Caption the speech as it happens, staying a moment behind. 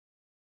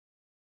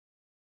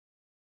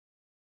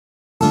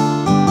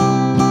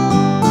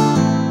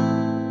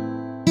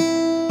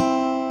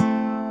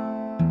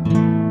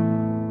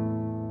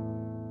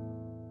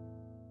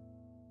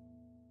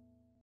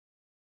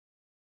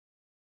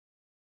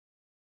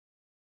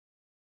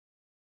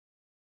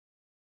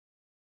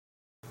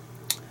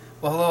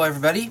Well, hello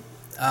everybody.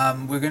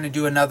 We're going to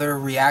do another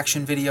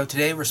reaction video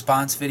today,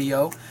 response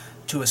video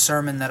to a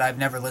sermon that I've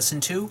never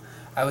listened to.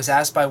 I was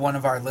asked by one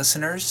of our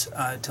listeners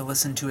to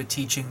listen to a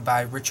teaching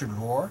by Richard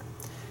Rohr,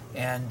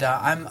 and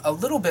I'm a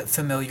little bit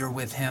familiar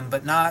with him,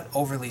 but not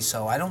overly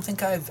so. I don't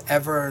think I've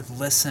ever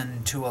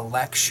listened to a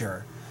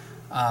lecture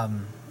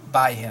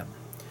by him,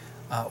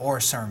 or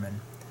a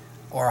sermon,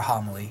 or a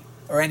homily,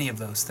 or any of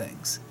those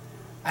things.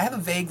 I have a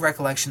vague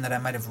recollection that I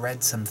might have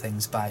read some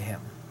things by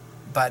him,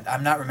 but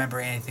I'm not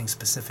remembering anything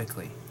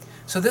specifically.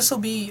 So this will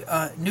be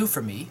new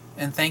for me,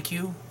 and thank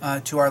you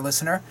to our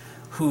listener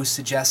who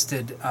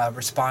suggested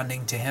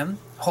responding to him.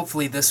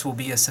 Hopefully this will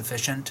be a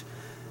sufficient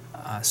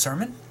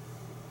sermon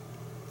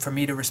for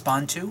me to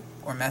respond to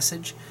or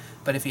message,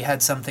 but if you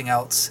had something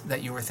else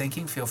that you were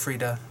thinking, feel free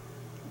to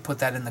put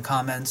that in the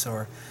comments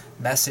or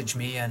message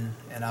me and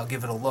I'll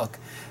give it a look.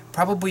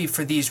 Probably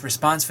for these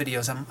response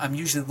videos, I'm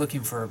usually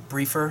looking for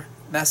briefer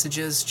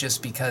messages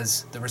just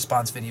because the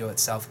response video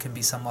itself can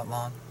be somewhat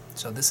long.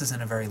 So this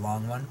isn't a very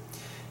long one.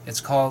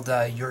 It's called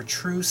Your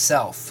True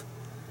Self.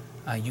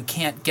 You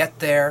can't get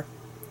there,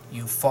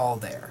 you fall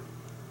there.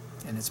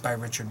 And it's by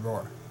Richard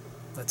Rohr.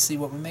 Let's see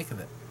what we make of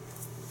it.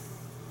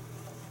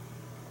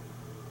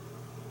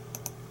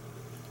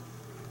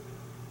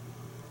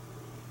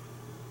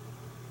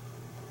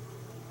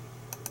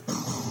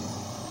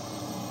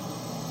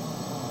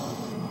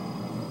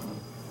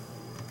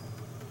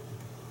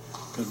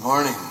 Good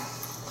morning.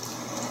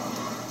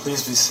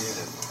 Please be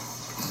seated.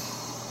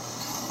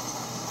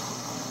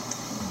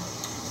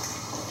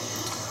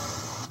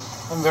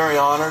 I'm very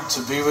honored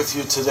to be with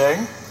you today.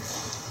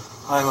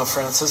 I'm a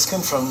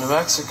Franciscan from New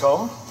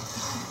Mexico,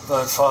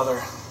 but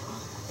Father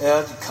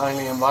Ed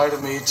kindly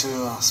invited me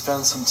to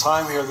spend some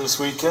time here this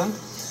weekend.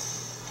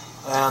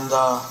 And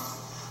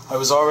I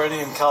was already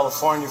in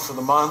California for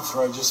the month,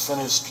 where I just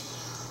finished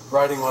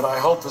writing what I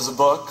hope is a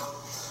book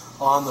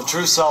on the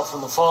true self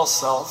and the false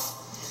self.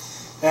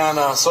 And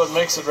so it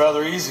makes it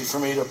rather easy for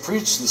me to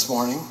preach this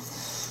morning,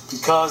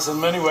 because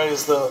in many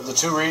ways the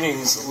two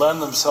readings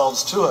lend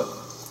themselves to it.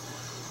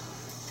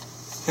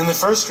 In the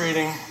first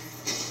reading,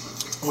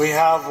 we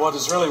have what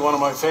is really one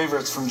of my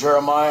favorites from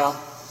Jeremiah,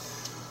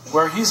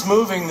 where he's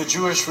moving the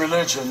Jewish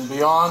religion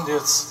beyond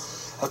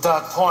at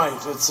that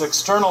point, its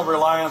external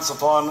reliance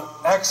upon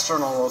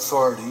external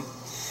authority,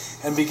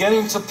 and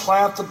beginning to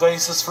plant the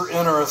basis for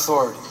inner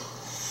authority.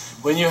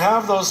 When you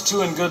have those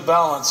two in good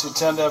balance, you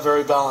tend to have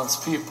very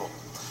balanced people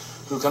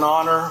who can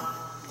honor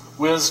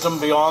wisdom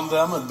beyond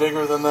them and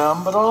bigger than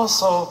them, but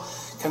also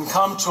can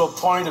come to a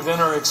point of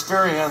inner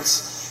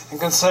experience and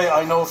can say,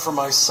 I know for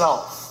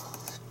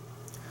myself.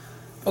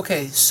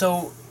 Okay,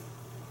 so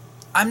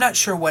I'm not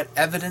sure what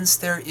evidence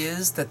there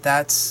is that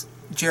that's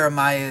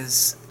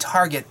Jeremiah's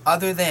target,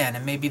 other than,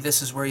 and maybe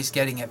this is where he's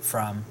getting it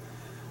from,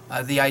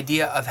 the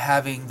idea of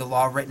having the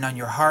law written on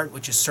your heart,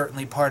 which is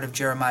certainly part of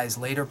Jeremiah's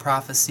later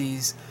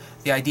prophecies,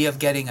 the idea of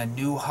getting a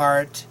new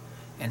heart,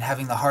 and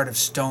having the heart of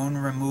stone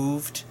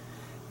removed.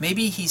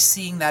 Maybe he's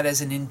seeing that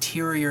as an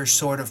interior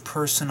sort of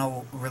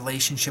personal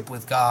relationship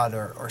with God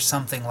or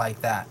something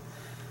like that.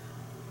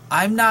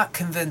 I'm not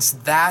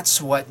convinced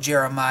that's what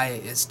Jeremiah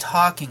is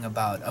talking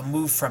about, a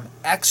move from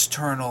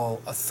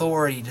external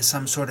authority to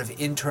some sort of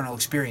internal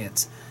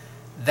experience.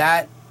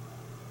 That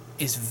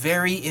is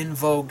very in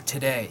vogue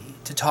today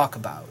to talk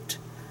about.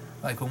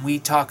 Like when we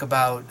talk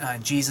about,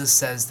 Jesus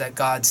says that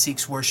God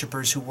seeks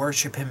worshipers who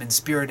worship him in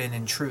spirit and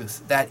in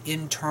truth. That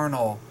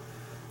internal,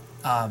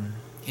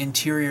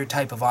 interior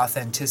type of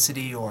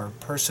authenticity or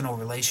personal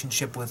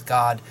relationship with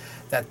God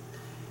that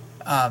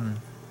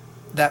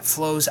that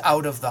flows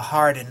out of the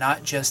heart and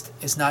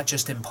is not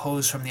just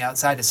imposed from the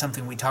outside, is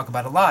something we talk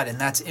about a lot. And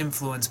that's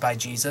influenced by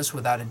Jesus,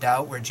 without a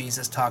doubt, where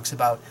Jesus talks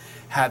about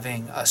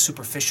having a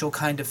superficial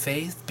kind of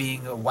faith,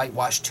 being a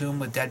whitewashed tomb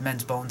with dead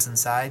men's bones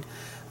inside.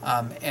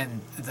 And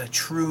the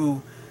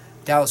true,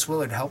 Dallas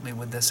Willard helped me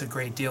with this a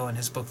great deal in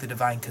his book, The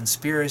Divine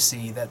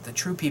Conspiracy, that the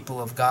true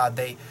people of God,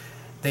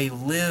 they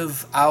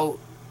live out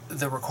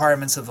the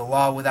requirements of the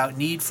law without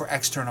need for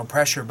external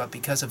pressure, but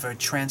because of a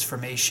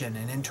transformation,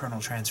 an internal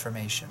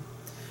transformation.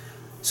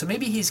 So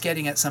maybe he's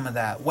getting at some of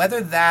that. Whether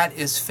that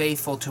is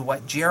faithful to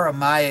what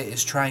Jeremiah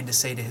is trying to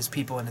say to his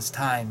people in his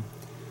time,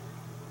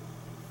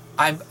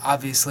 I'm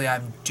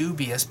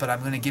dubious, but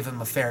I'm going to give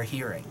him a fair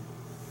hearing.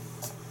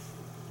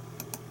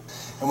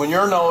 And when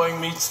your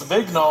knowing meets the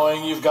big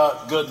knowing, you've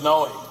got good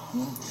knowing.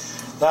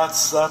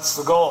 That's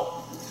the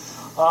goal.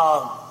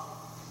 Well,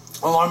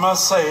 I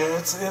must say,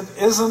 it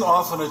isn't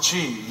often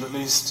achieved, at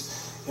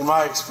least in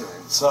my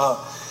experience.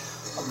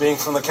 Being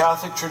from the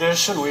Catholic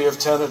tradition, we have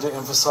tended to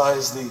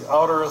emphasize the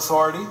outer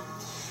authority,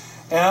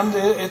 and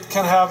it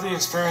can have the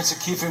experience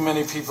of keeping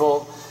many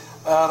people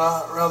at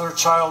a rather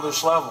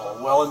childish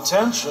level.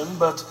 Well-intentioned,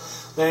 but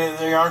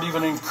they aren't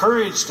even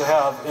encouraged to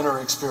have inner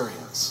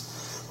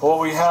experience. But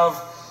what we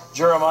have,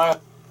 Jeremiah...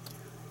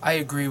 I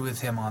agree with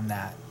him on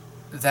that.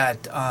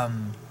 That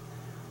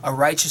a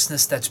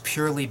righteousness that's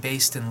purely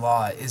based in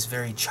law is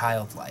very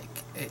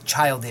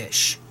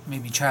childish.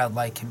 Maybe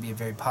childlike can be a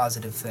very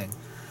positive thing.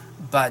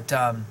 But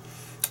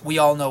we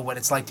all know what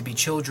it's like to be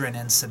children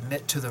and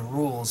submit to the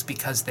rules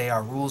because they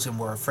are rules and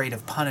we're afraid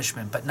of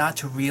punishment, but not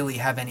to really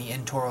have any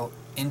internal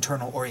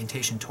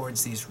orientation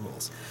towards these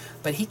rules.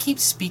 But he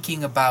keeps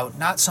speaking about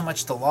not so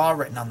much the law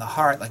written on the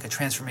heart, like a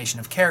transformation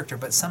of character,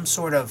 but some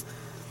sort of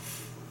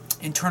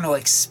internal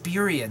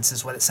experience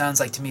is what it sounds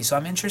like to me. So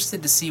I'm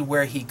interested to see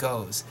where he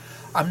goes.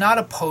 I'm not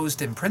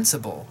opposed in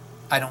principle,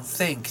 I don't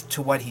think,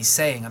 to what he's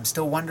saying. I'm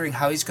still wondering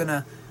how he's going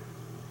to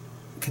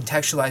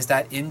contextualize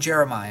that in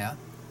Jeremiah,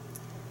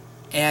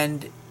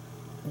 and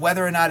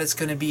whether or not it's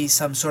going to be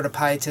some sort of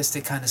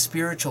pietistic kind of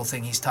spiritual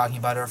thing he's talking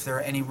about, or if there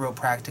are any real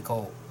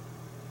practical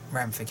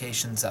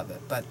ramifications of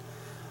it. But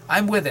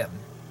I'm with him.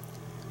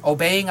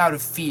 Obeying out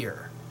of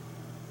fear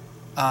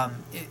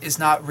is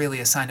not really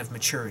a sign of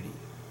maturity.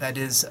 That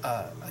is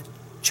a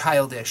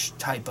childish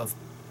type of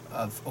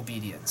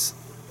obedience.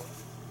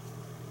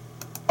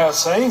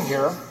 Saying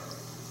here,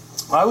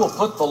 I will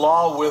put the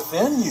law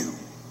within you.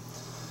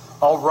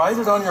 I'll write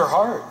it on your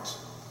heart.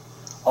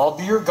 I'll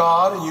be your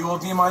God and you will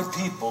be my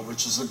people,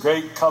 which is a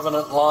great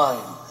covenant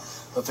line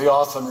that they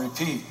often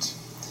repeat.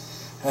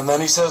 And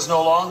then he says,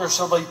 no longer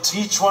shall they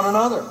teach one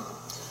another.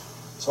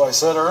 So I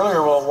said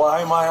earlier, well, why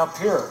am I up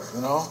here?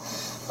 You know,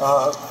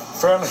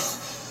 fairly,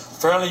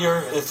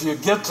 if you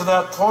get to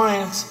that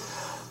point,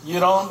 you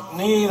don't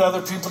need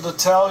other people to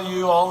tell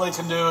you. All they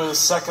can do is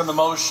second the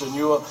motion.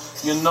 You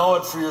know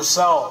it for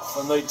yourself,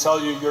 and they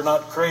tell you you're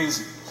not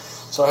crazy.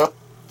 So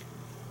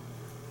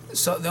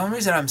the only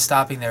reason I'm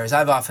stopping there is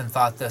I've often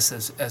thought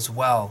this as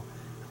well.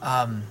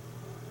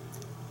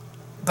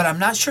 But I'm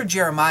not sure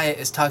Jeremiah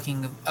is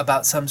talking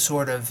about some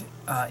sort of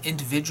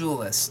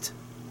individualist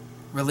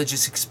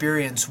religious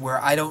experience where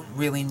I don't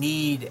really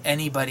need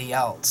anybody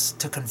else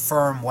to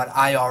confirm what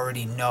I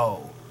already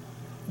know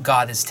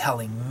God is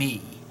telling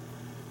me.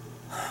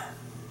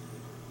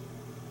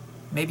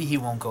 Maybe he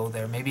won't go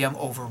there. Maybe I'm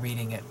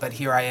overreading it. But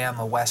here I am,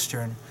 a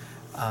Western,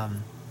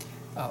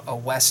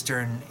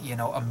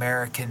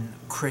 American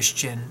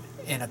Christian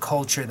in a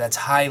culture that's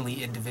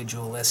highly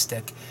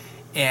individualistic.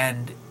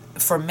 And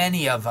for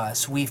many of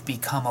us, we've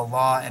become a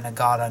law and a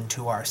God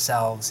unto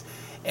ourselves.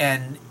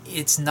 And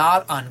it's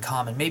not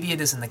uncommon. Maybe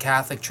it is in the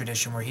Catholic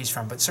tradition where he's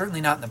from, but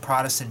certainly not in the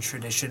Protestant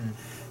tradition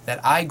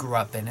that I grew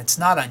up in. It's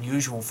not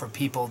unusual for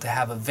people to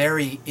have a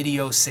very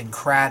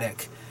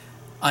idiosyncratic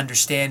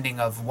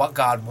understanding of what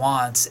God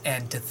wants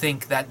and to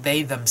think that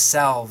they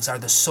themselves are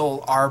the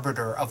sole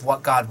arbiter of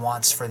what God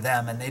wants for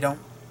them, and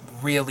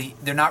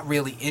they're not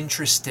really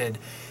interested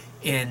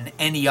in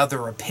any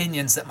other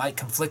opinions that might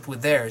conflict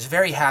with theirs.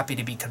 Very happy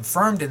to be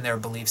confirmed in their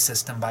belief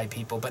system by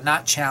people, but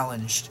not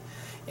challenged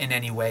in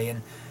any way.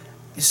 And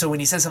so when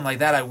he says something like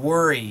that, I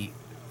worry,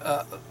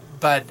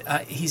 but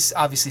he's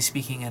obviously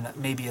speaking in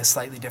maybe a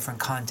slightly different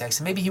context,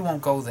 and maybe he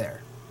won't go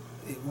there.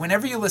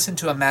 Whenever you listen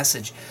to a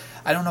message,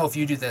 I don't know if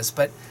you do this,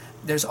 but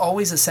there's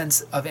always a sense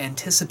of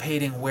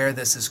anticipating where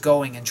this is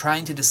going and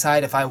trying to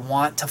decide if I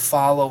want to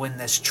follow in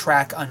this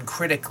track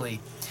uncritically.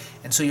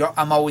 And so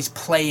I'm always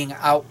playing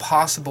out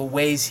possible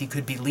ways he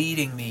could be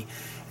leading me.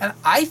 And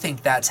I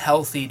think that's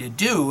healthy to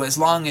do as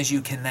long as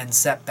you can then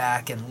step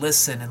back and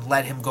listen and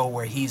let him go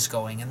where he's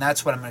going. And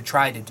that's what I'm going to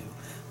try to do.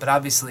 But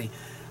obviously,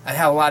 I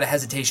had a lot of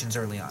hesitations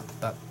early on.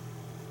 But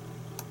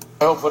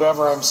I hope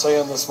whatever I'm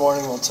saying this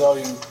morning will tell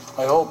you,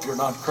 I hope you're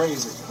not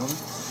crazy.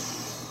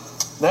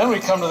 Then we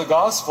come to the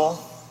gospel,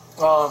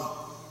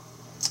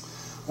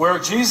 where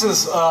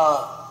Jesus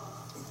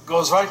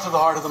goes right to the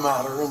heart of the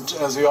matter, and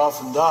as he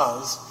often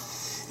does,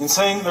 in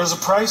saying there's a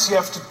price you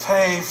have to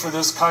pay for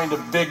this kind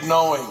of big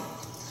knowing.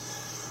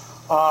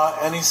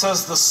 And he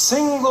says the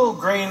single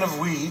grain of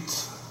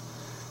wheat,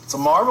 it's a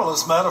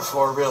marvelous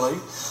metaphor really,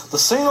 the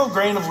single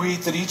grain of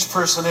wheat that each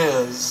person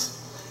is,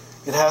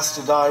 it has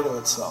to die to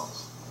itself.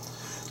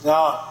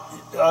 Now,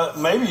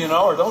 maybe you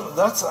know or don't,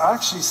 that's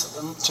actually,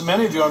 to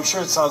many of you, I'm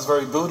sure it sounds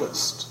very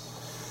Buddhist,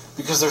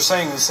 because they're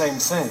saying the same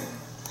thing.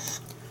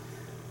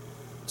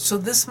 So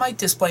this might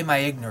display my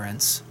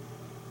ignorance.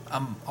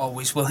 I'm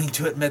always willing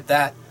to admit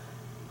that.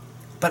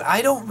 But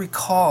I don't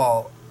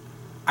recall,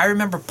 I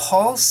remember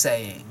Paul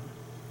saying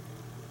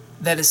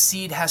that a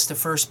seed has to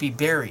first be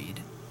buried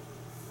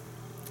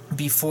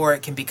before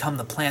it can become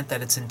the plant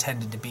that it's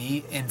intended to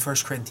be in 1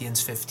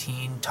 Corinthians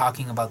 15,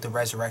 talking about the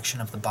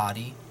resurrection of the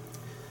body.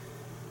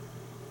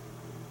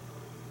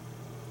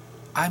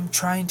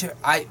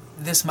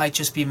 This might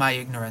just be my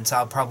ignorance.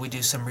 I'll probably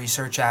do some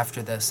research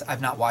after this. I've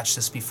not watched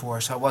this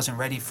before, so I wasn't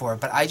ready for it.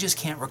 But I just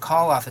can't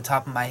recall off the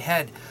top of my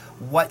head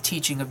what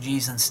teaching of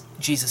Jesus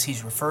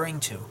he's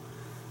referring to.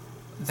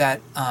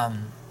 That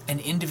an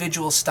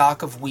individual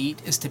stalk of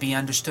wheat is to be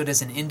understood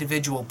as an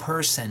individual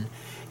person,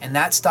 and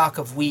that stalk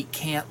of wheat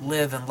can't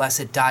live unless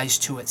it dies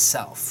to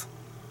itself.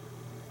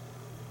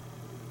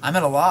 I'm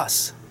at a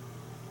loss.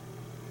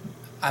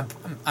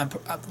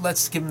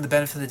 Let's give him the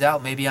benefit of the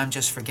doubt. Maybe I'm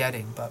just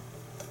forgetting, but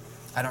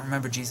I don't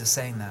remember Jesus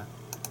saying that.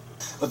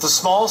 But the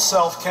small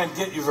self can't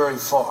get you very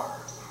far.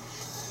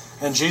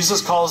 And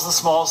Jesus calls the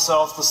small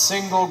self the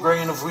single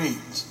grain of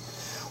wheat,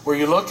 where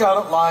you look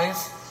out at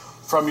life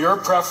from your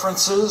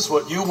preferences,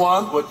 what you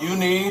want, what you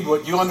need,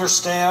 what you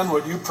understand,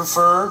 what you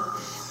prefer.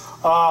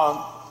 And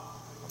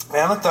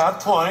at that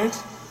point,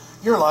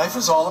 your life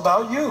is all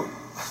about you,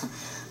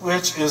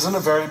 which isn't a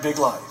very big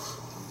life.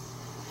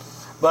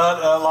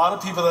 But a lot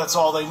of people, that's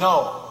all they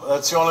know.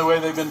 That's the only way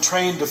they've been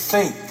trained to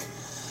think.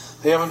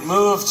 They haven't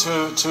moved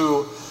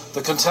to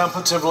the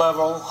contemplative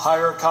level,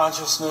 higher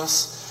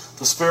consciousness,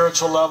 the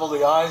spiritual level,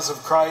 the eyes of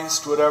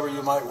Christ, whatever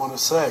you might want to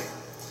say.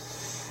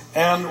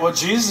 And what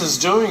Jesus is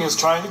doing is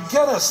trying to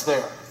get us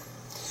there.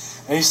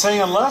 And he's saying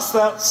unless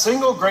that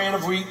single grain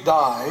of wheat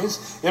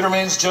dies, it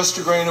remains just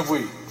a grain of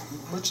wheat,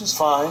 which is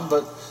fine,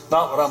 but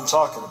not what I'm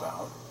talking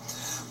about.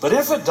 But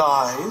if it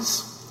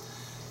dies,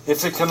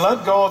 if it can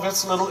let go of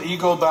its little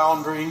ego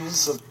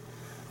boundaries.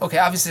 Okay,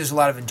 obviously there's a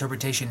lot of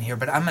interpretation here,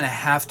 but I'm going to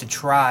have to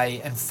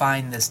try and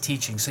find this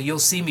teaching. So you'll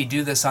see me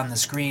do this on the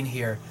screen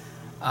here.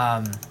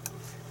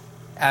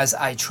 As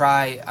I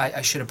try,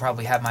 I should have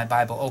probably had my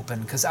Bible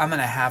open, because I'm going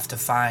to have to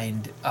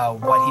find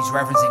what he's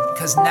referencing.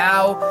 Because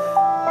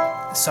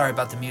now, sorry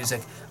about the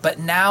music, but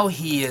now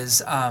he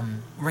is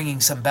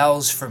ringing some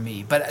bells for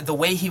me. But the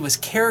way he was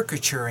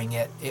caricaturing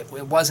it, it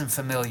wasn't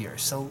familiar.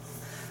 So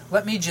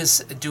let me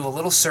just do a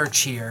little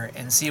search here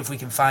and see if we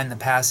can find the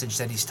passage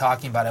that he's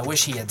talking about. I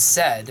wish he had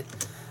said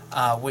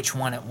which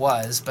one it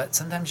was, but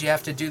sometimes you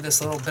have to do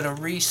this little bit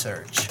of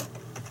research.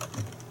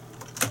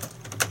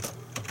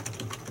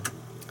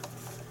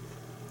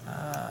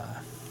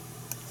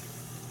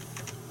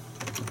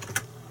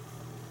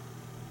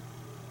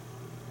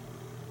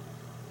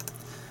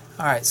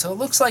 All right, so it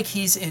looks like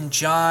he's in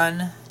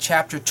John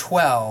chapter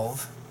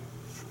 12,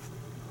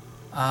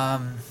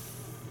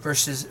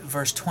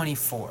 verse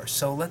 24.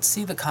 So let's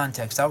see the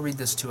context. I'll read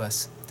this to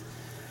us.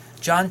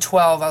 John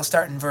 12, I'll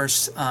start in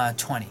verse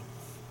 20.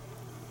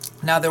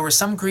 Now there were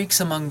some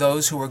Greeks among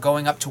those who were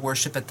going up to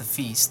worship at the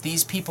feast.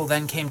 These people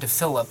then came to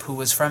Philip, who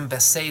was from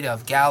Bethsaida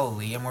of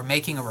Galilee, and were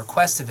making a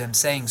request of him,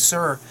 saying,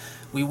 "Sir,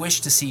 we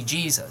wish to see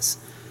Jesus."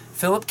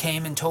 Philip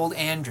came and told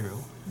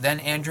Andrew.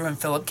 Then Andrew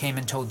and Philip came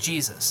and told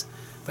Jesus.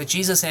 But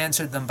Jesus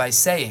answered them by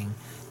saying,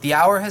 "The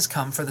hour has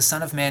come for the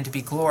Son of Man to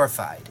be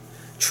glorified.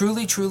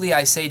 Truly, truly,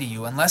 I say to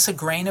you, unless a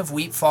grain of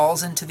wheat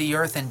falls into the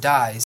earth and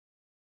dies,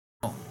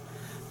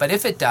 but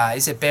if it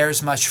dies, it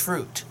bears much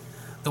fruit.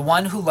 The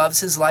one who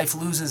loves his life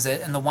loses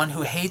it, and the one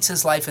who hates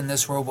his life in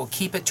this world will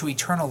keep it to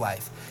eternal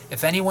life.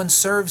 If anyone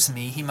serves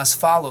me, he must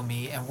follow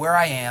me, and where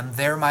I am,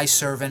 there my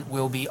servant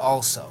will be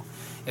also.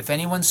 If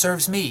anyone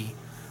serves me,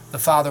 the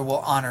Father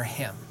will honor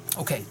him."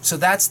 Okay, so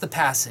that's the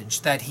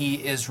passage that he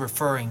is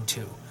referring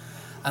to.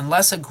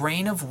 Unless a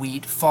grain of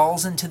wheat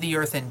falls into the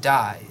earth and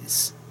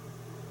dies,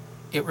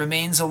 it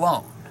remains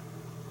alone.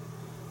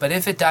 But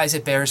if it dies,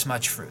 it bears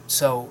much fruit.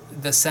 So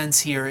the sense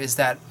here is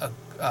that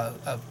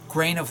a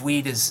grain of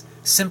wheat is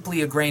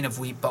simply a grain of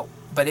wheat,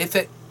 but if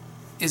it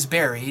is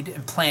buried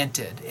and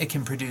planted, it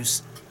can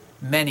produce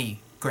many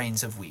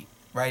grains of wheat,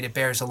 right? It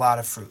bears a lot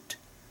of fruit.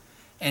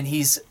 And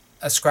he's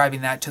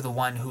ascribing that to the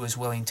one who is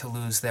willing to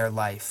lose their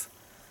life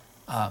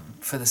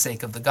for the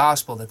sake of the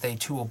gospel, that they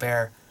too will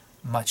bear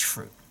much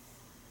fruit.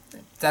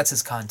 That's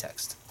his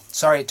context.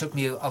 Sorry it took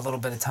me a little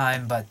bit of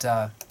time, but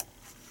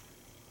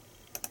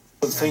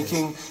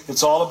thinking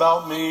it's all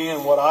about me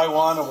and what I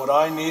want and what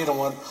I need and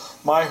what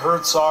my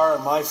hurts are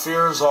and my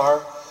fears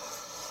are.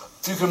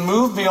 If you can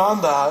move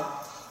beyond that,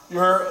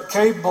 you're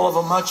capable of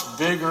a much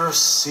bigger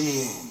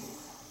seeing.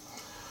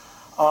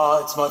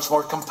 It's much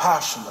more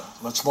compassionate,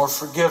 much more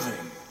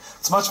forgiving.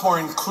 It's much more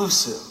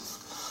inclusive.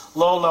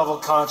 Low-level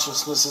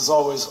consciousness is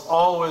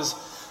always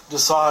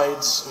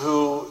decides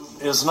who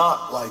is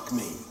not like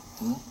me.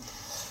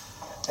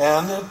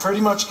 And it pretty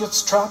much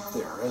gets trapped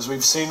there, as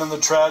we've seen in the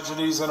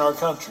tragedies in our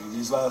country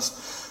these last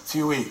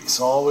few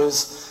weeks.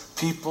 Always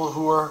people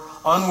who are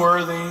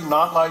unworthy,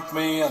 not like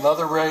me,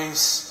 another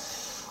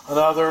race,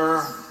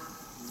 another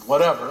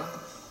whatever.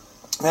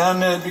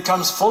 And it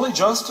becomes fully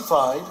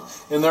justified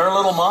in their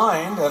little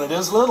mind, and it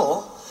is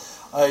little,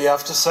 you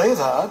have to say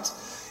that.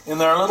 In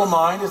their little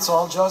mind, it's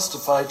all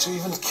justified to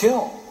even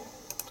kill.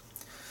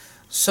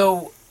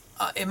 So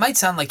it might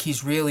sound like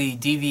he's really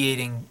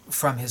deviating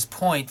from his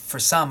point for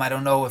some. I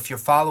don't know if you're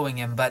following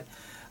him, but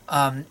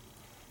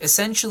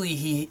essentially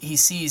he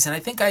sees, and I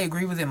think I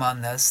agree with him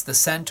on this, the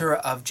center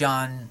of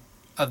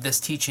this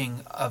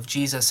teaching of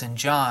Jesus and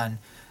John,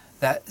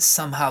 that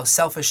somehow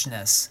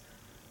selfishness,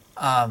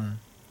 an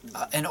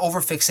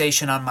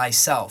overfixation on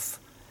myself,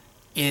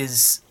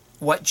 is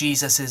what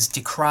Jesus is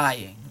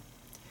decrying.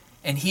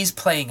 And he's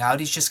playing out,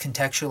 he's just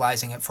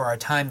contextualizing it for our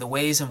time, the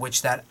ways in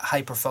which that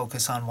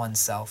hyperfocus on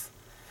oneself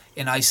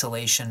in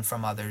isolation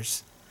from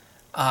others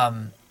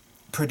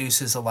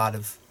produces a lot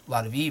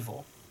of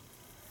evil.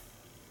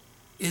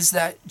 Is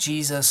that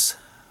Jesus'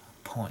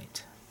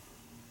 point?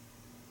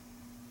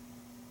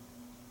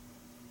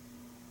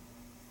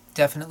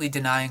 Definitely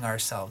denying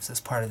ourselves as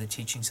part of the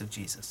teachings of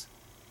Jesus.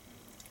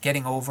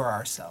 Getting over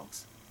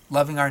ourselves.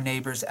 Loving our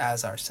neighbors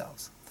as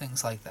ourselves.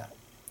 Things like that.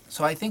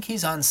 So I think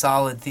he's on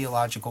solid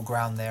theological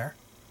ground there.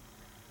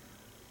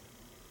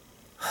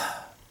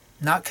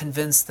 Not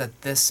convinced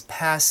that this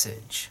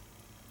passage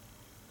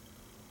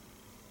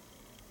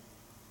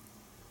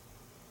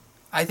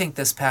I think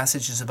this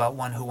passage is about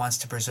one who wants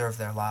to preserve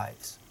their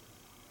lives,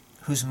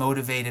 who's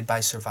motivated by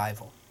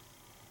survival.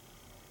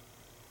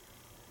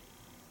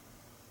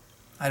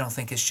 I don't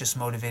think it's just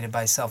motivated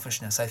by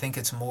selfishness. I think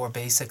it's more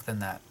basic than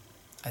that.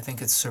 I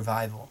think it's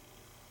survival.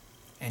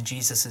 And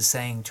Jesus is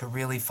saying, to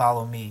really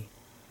follow me,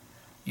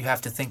 you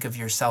have to think of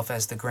yourself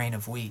as the grain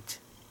of wheat.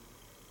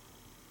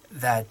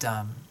 That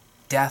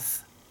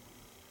death,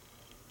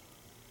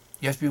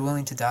 you have to be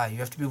willing to die. You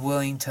have to be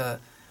willing to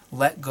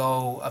let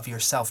go of your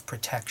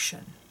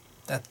self-protection.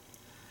 That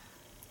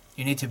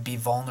you need to be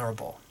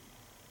vulnerable.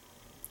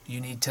 You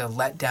need to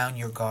let down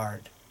your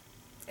guard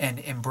and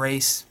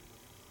embrace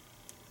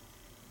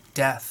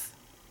death,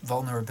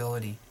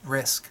 vulnerability,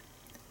 risk.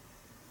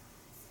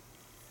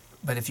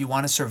 But if you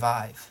want to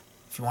survive,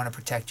 if you want to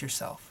protect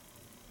yourself,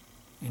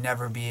 you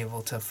never be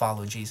able to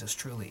follow Jesus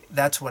truly.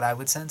 That's what I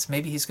would sense.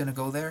 Maybe he's going to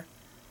go there.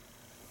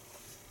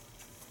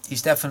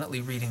 He's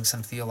definitely reading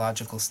some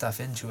theological stuff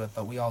into it,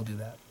 but we all do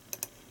that.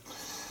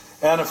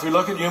 And if we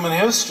look at human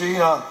history,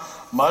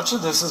 much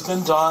of this has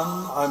been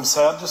done, I'm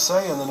sad to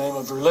say, in the name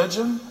of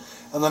religion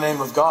and the name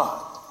of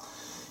God.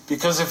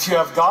 Because if you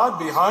have God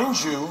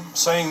behind you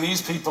saying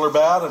these people are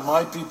bad and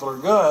my people are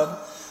good,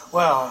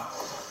 well,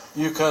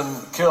 you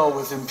can kill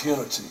with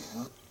impunity.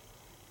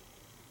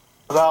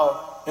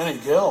 Without any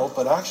guilt,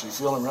 but actually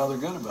feeling rather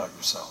good about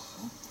yourself.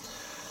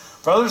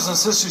 Brothers and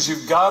sisters,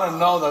 you've got to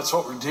know that's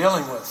what we're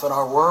dealing with in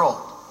our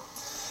world.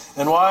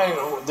 And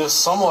why this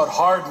somewhat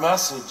hard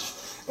message,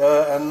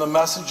 and the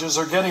messages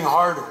are getting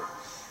harder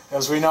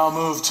as we now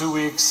move 2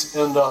 weeks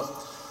into,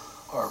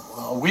 or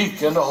a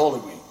week into Holy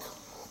Week.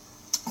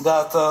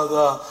 That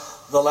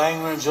the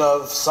language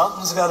of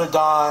something's got to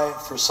die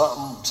for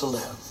something to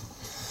live.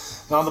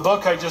 Now in the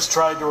book I just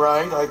tried to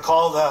write, I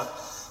call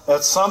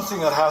that something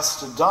that has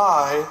to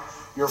die,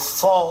 your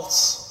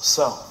false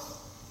self.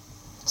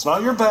 It's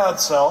not your bad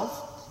self.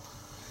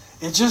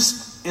 It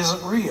just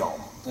isn't real.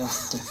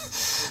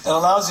 It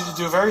allows you to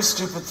do very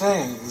stupid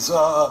things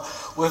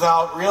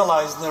without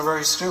realizing they're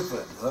very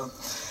stupid.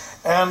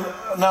 And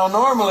now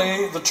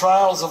normally the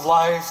trials of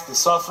life, the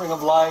suffering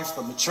of life,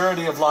 the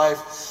maturity of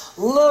life,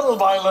 little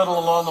by little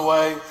along the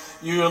way,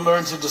 you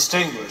learn to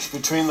distinguish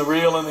between the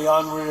real and the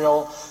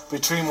unreal,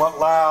 between what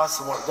lasts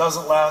and what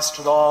doesn't last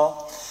at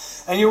all.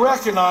 And you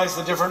recognize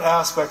the different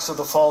aspects of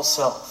the false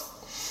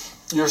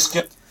self. Your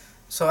skin.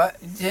 So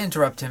to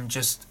interrupt him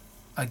just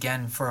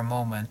again for a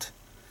moment,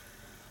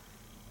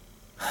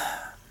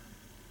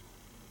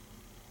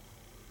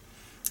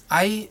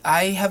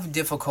 I have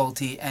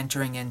difficulty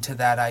entering into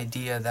that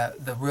idea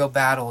that the real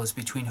battle is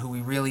between who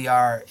we really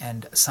are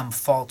and some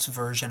false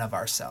version of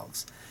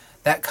ourselves.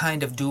 That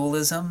kind of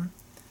dualism,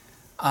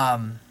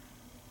 I'm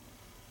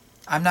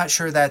not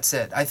sure that's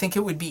it. I think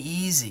it would be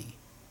easy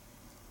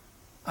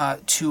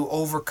to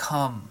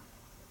overcome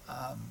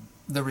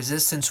the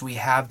resistance we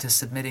have to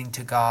submitting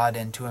to God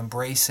and to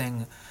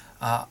embracing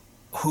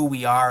who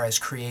we are as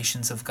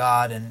creations of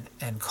God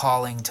and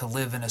calling to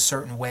live in a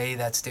certain way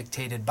that's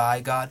dictated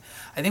by God.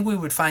 I think we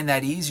would find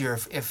that easier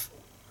if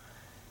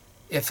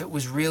it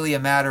was really a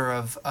matter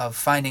of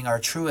finding our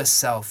truest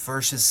self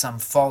versus some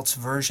false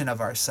version of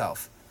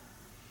ourself.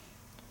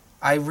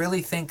 I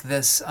really think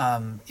this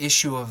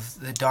issue of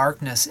the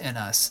darkness in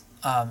us,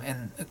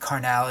 and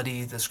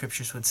carnality, the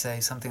scriptures would say,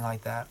 something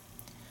like that,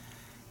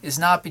 is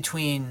not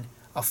between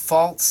a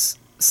false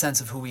sense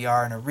of who we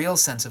are and a real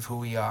sense of who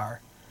we are,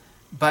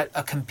 but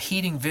a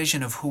competing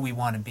vision of who we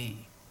want to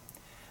be.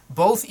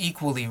 Both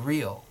equally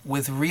real,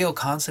 with real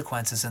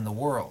consequences in the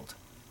world,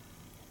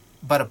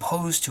 but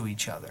opposed to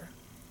each other.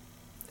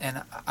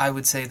 And I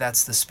would say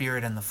that's the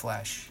spirit and the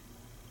flesh.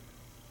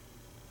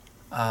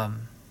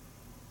 And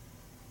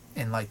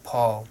like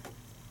Paul,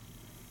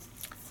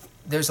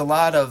 there's a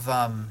lot of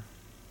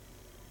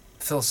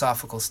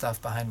philosophical stuff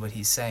behind what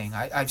he's saying.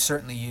 I've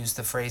certainly used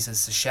the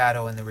phrases the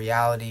shadow and the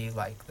reality,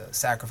 like the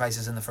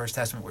sacrifices in the First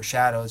Testament were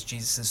shadows,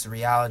 Jesus is the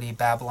reality,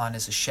 Babylon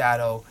is a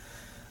shadow,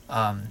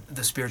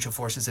 the spiritual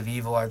forces of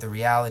evil are the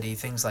reality,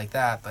 things like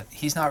that, but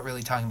he's not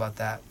really talking about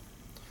that.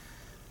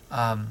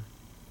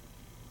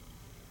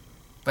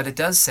 But it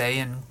does say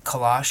in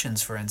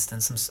Colossians, for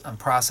instance, I'm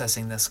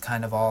processing this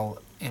kind of all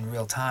in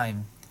real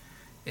time,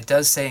 it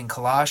does say in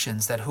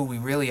Colossians that who we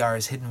really are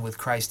is hidden with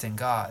Christ in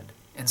God.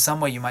 In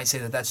some way you might say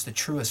that that's the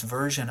truest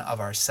version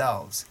of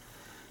ourselves.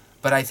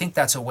 But I think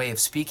that's a way of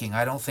speaking.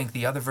 I don't think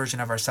the other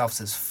version of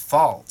ourselves is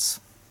false.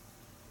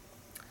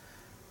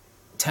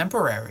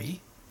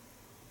 Temporary,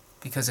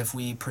 because if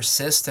we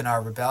persist in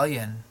our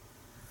rebellion,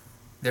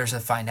 there's a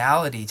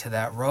finality to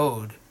that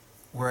road,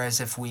 whereas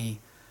if we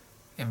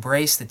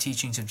embrace the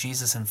teachings of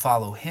Jesus and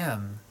follow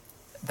him,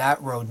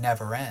 that road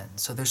never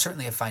ends. So there's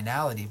certainly a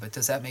finality, but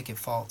does that make it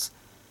false?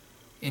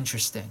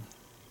 Interesting.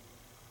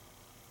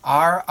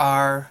 Are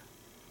our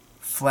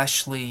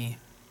fleshly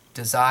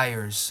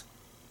desires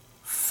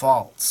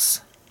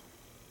false,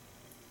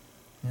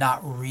 not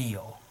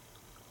real?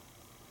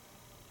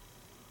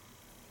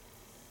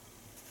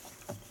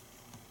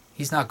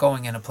 He's not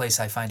going in a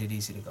place I find it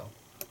easy to go.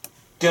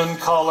 skin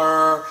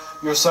color,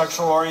 your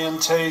sexual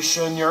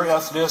orientation, your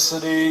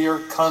ethnicity, your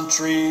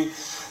country,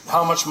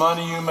 how much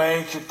money you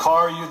make, your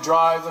car you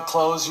drive, the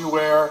clothes you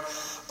wear.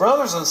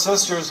 Brothers and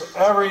sisters,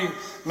 every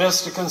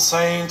mystic and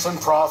saint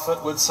and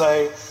prophet would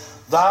say,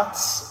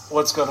 that's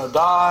what's going to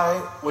die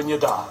when you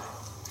die.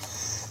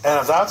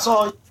 And if that's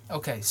all...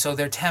 Okay, so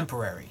they're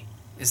temporary.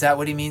 Is that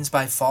what he means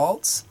by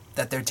false?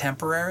 That they're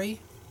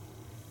temporary?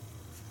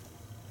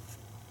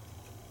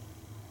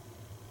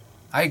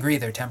 I agree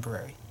they're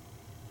temporary.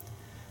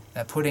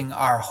 That putting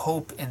our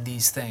hope in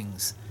these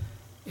things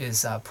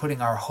is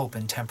putting our hope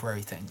in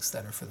temporary things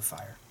that are for the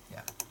fire.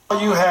 Yeah. All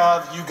you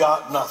have, you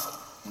got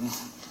nothing.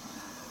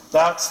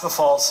 That's the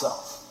false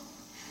self.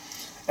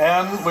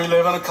 And we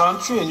live in a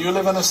country, and you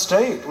live in a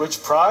state,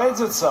 which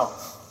prides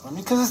itself,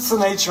 because it's the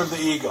nature of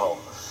the ego,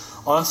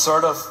 on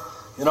sort of,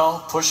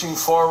 pushing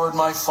forward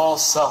my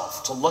false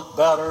self, to look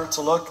better,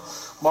 to look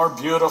more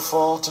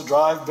beautiful, to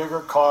drive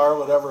bigger car,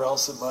 whatever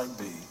else it might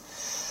be.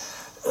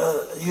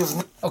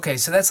 Okay,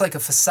 so that's like a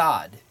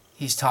facade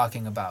he's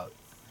talking about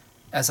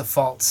as a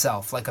false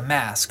self, like a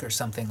mask or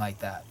something like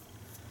that.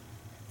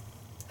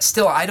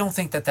 Still, I don't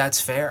think that that's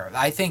fair.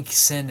 I think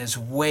sin is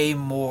way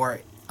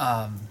more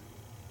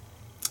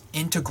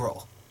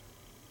integral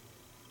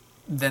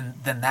than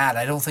that.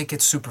 I don't think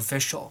it's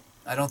superficial.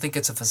 I don't think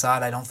it's a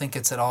facade. I don't think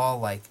it's at all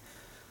like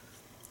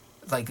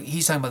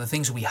he's talking about the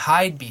things we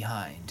hide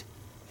behind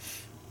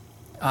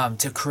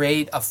to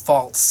create a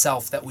false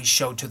self that we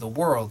show to the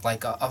world,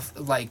 like a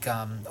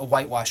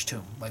whitewashed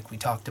tomb, like we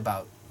talked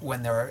about,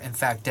 when there are in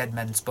fact dead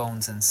men's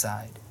bones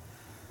inside.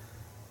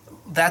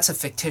 That's a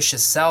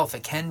fictitious self.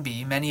 It can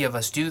be. Many of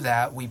us do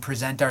that. We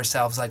present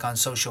ourselves like on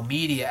social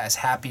media as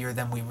happier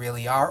than we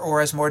really are, or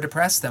as more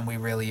depressed than we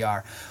really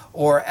are,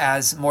 or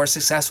as more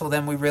successful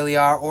than we really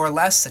are, or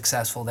less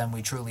successful than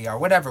we truly are.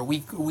 Whatever.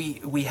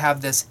 We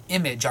have this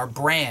image, our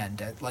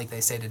brand, like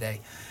they say today,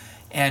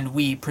 and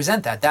we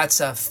present that. That's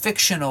a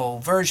fictional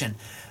version.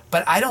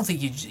 But I don't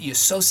think you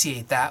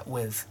associate that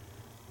with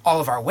all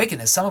of our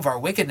wickedness. Some of our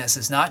wickedness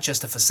is not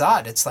just a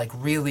facade. It's like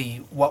really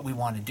what we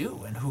want to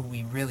do and who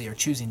we really are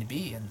choosing to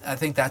be. And I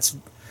think that's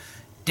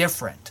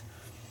different.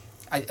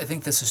 I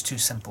think this is too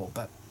simple,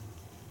 but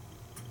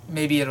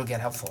maybe it'll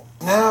get helpful.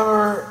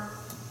 Never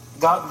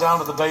gotten down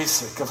to the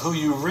basic of who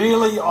you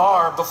really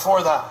are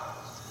before that.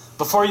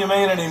 Before you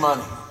made any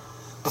money.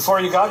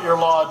 Before you got your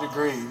law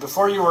degree.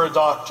 Before you were a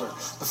doctor.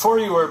 Before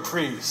you were a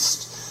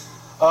priest.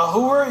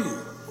 Who were you?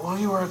 Well,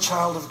 you were a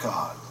child of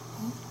God.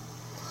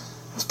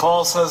 As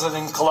Paul says it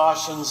in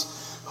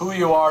Colossians, who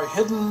you are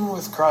hidden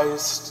with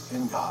Christ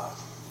in God.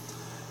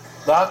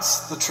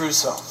 That's the true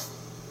self.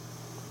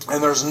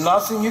 And there's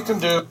nothing you can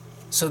do.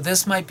 So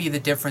this might be the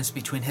difference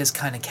between his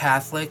kind of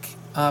Catholic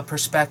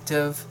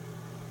perspective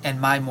and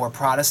my more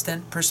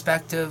Protestant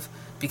perspective,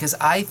 because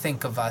I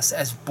think of us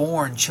as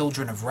born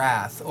children of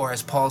wrath, or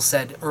as Paul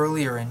said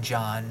earlier in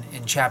John,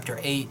 in chapter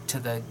 8, to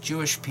the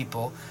Jewish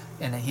people,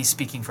 and he's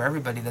speaking for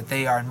everybody, that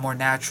they are more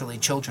naturally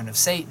children of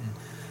Satan.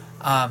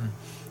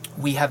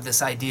 We have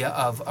this idea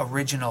of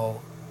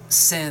original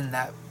sin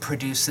that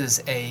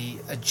produces a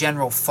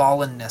general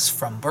fallenness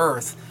from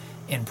birth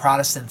in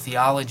Protestant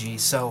theology.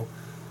 So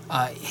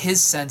his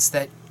sense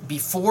that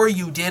before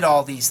you did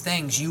all these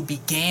things, you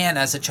began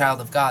as a child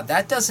of God,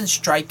 that doesn't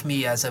strike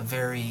me as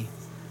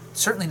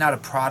certainly not a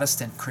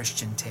Protestant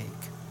Christian take.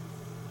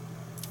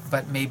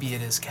 But maybe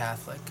it is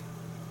Catholic.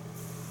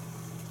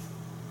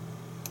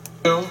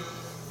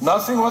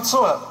 Nothing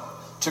whatsoever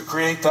to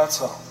create that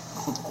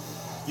self.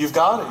 You've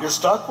got it. You're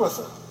stuck with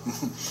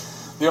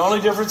it. The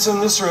only difference in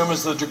this room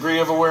is the degree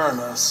of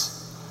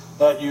awareness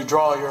that you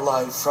draw your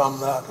life from,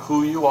 that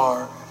who you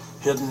are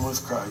hidden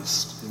with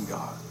Christ in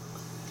God.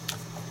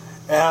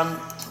 And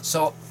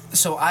so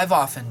I've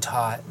often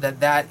taught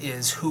that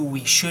is who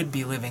we should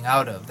be living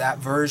out of, that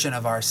version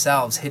of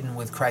ourselves hidden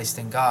with Christ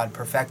in God,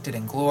 perfected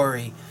in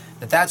glory,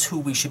 that's who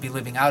we should be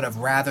living out of,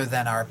 rather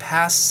than our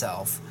past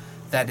self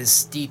that is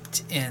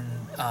steeped in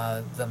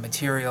the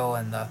material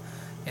and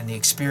the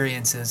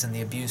experiences and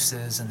the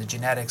abuses and the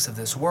genetics of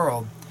this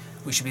world.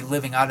 We should be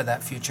living out of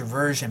that future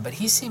version. But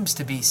he seems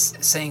to be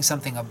saying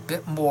something a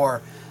bit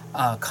more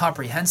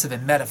comprehensive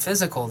and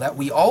metaphysical, that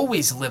we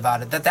always live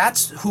out of,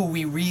 that's who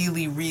we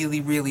really,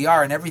 really, really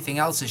are, and everything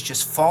else is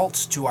just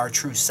false to our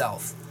true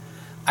self.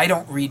 I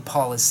don't read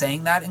Paul as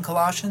saying that in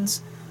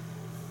Colossians.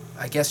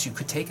 I guess you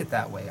could take it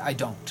that way. I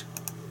don't.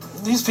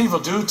 These people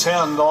do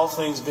tend, all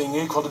things being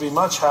equal, to be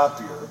much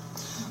happier.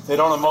 They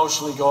don't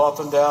emotionally go up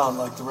and down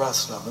like the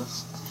rest of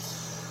us,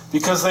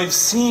 because they've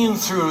seen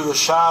through the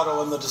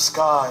shadow and the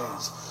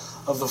disguise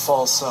of the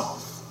false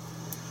self.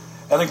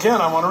 And again,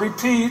 I want to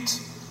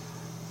repeat,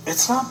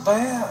 it's not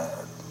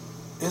bad.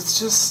 It's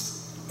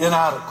just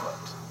inadequate,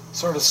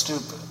 sort of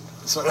stupid.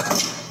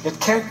 It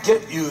can't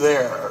get you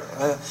there.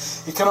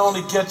 It can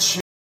only get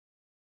you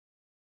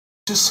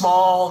to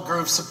small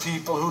groups of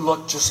people who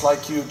look just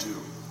like you do.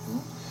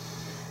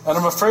 And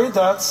I'm afraid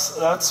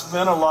that's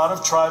been a lot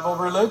of tribal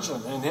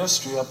religion in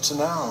history up to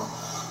now.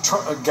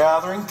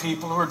 Gathering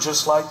people who are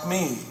just like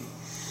me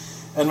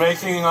and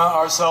making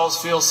ourselves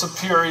feel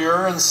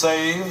superior and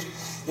saved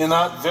in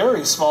that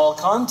very small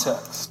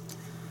context.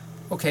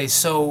 Okay,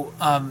 so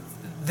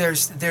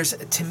there's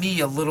to me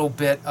a little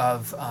bit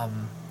of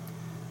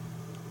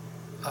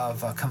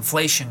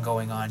conflation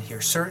going on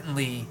here.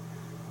 Certainly,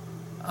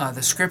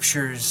 the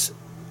scriptures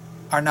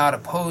are not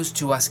opposed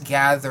to us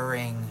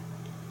gathering.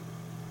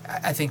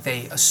 I think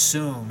they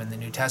assume in the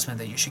New Testament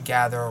that you should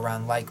gather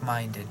around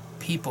like-minded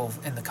people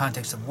in the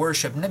context of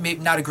worship,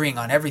 not agreeing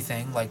on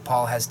everything, like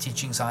Paul has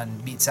teachings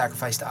on meat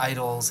sacrifice to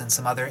idols and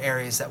some other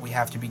areas that we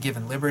have to be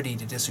given liberty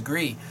to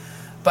disagree.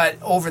 But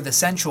over the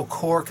central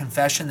core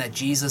confession that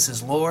Jesus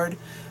is Lord,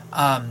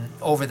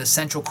 over the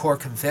central core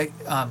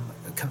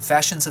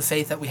confessions of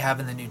faith that we have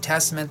in the New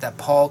Testament that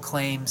Paul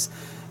claims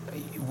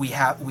we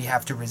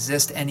have to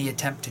resist any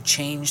attempt to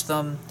change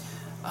them.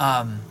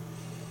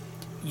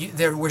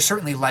 We're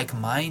certainly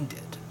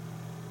like-minded,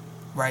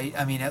 right?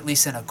 I mean, at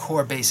least in a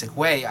core basic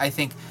way. I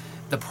think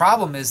the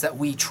problem is that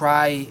we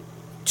try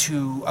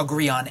to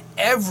agree on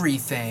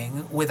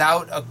everything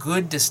without a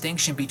good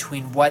distinction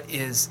between what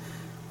is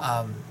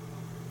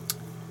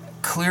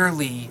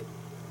clearly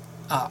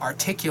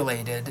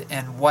articulated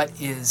and what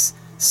is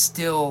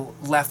still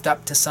left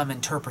up to some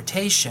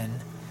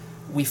interpretation.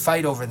 We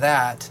fight over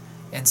that,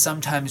 and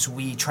sometimes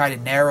we try to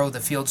narrow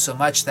the field so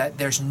much that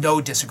there's no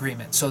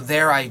disagreement. So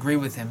there I agree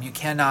with him. You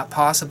cannot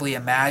possibly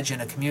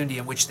imagine a community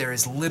in which there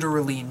is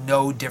literally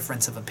no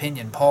difference of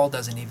opinion. Paul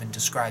doesn't even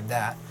describe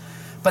that.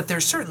 But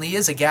there certainly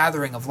is a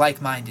gathering of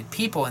like-minded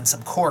people and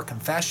some core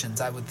confessions.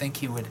 I would think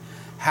he would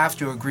have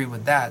to agree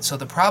with that. So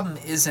the problem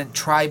isn't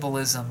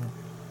tribalism.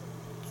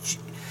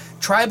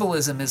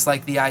 Tribalism is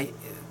like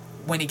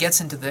when he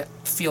gets into the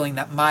feeling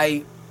that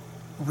my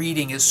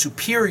reading is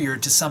superior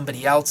to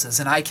somebody else's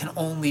and I can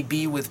only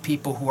be with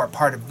people who are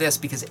part of this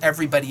because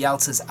everybody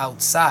else is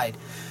outside.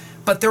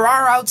 But there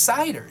are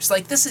outsiders.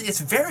 Like this, it's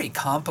very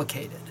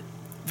complicated.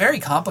 Very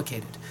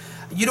complicated.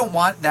 You don't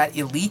want that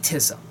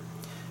elitism,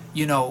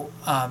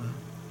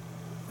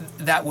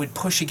 that would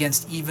push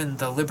against even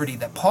the liberty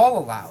that Paul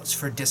allows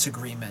for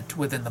disagreement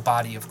within the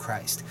body of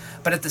Christ.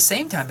 But at the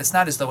same time, it's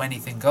not as though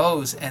anything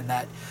goes and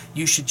that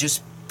you should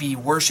just be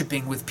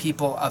worshiping with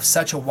people of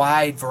such a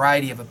wide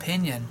variety of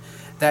opinion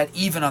that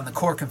even on the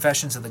core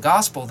confessions of the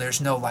gospel, there's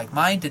no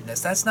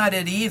like-mindedness. That's not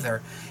it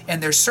either.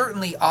 And there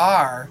certainly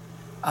are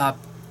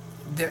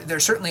there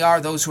certainly are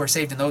those who are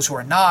saved and those who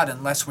are not,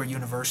 unless we're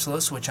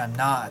universalists, which I'm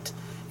not.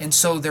 And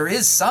so there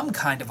is some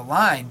kind of a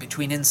line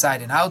between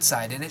inside and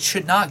outside, and it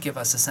should not give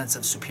us a sense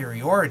of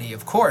superiority,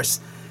 of course.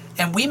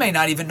 And we may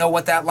not even know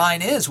what that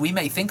line is. We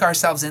may think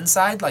ourselves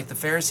inside, like the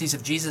Pharisees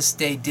of Jesus'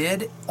 day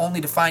did, only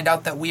to find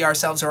out that we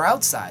ourselves are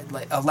outside.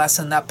 Like a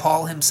lesson that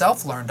Paul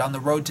himself learned on the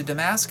road to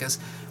Damascus,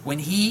 when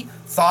he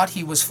thought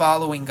he was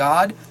following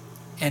God,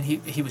 and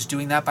he was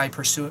doing that by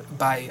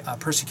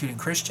persecuting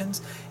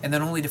Christians, and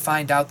then only to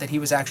find out that he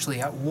was actually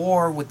at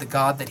war with the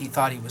God that he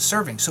thought he was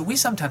serving. So we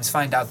sometimes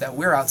find out that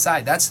we're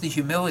outside. That's the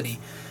humility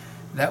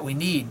that we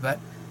need. But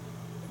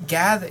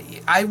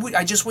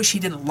I just wish he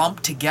didn't lump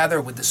together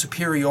with the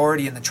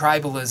superiority and the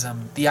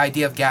tribalism the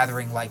idea of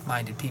gathering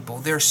like-minded people.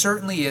 There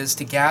certainly is,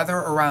 to gather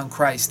around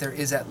Christ, there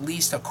is at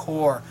least a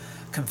core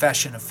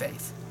confession of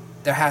faith.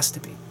 There has to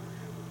be.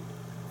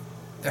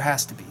 There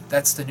has to be.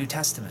 That's the New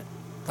Testament.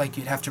 Like,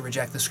 you'd have to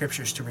reject the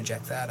scriptures to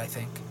reject that, I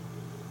think.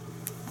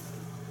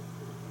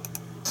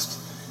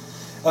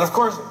 And of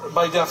course,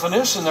 by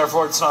definition,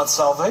 therefore, it's not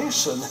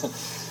salvation.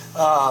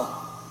 I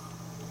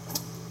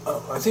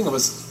think it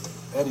was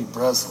Eddie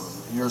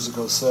Breslin years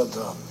ago said,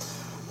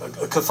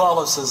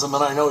 Catholicism,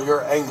 and I know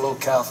you're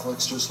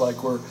Anglo-Catholics just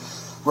like we're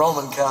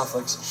Roman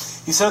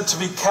Catholics. He said to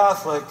be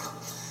Catholic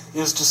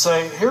is to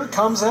say, here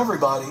comes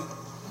everybody.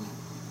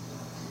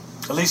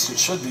 At least it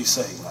should be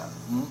saying that.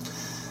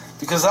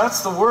 Because that's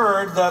the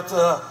word that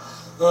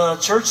the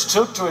church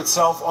took to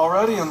itself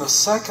already in the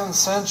 2nd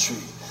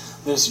century.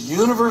 This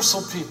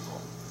universal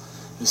people,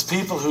 this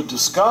people who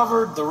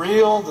discovered the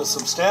real, the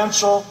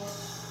substantial,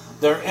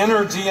 their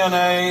inner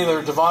DNA,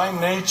 their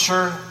divine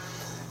nature,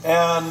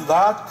 and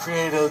that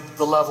created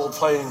the level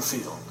playing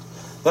field.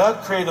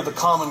 That created the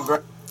common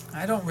ground.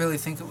 I don't really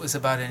think it was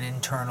about an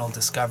internal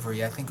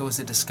discovery. I think it was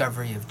a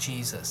discovery of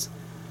Jesus.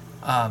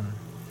 I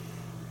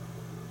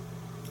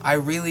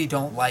really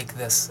don't like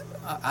this.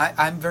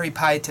 I'm very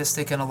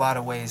pietistic in a lot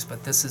of ways,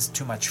 but this is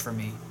too much for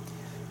me.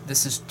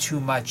 This is too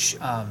much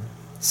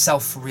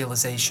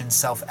self-realization,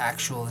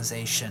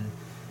 self-actualization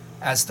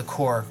as the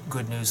core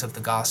good news of the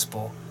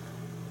gospel.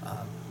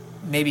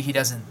 Maybe he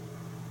doesn't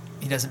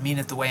mean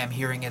it the way I'm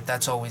hearing it.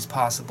 That's always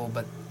possible,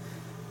 but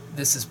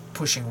this is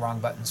pushing wrong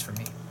buttons for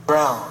me.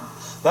 Ground.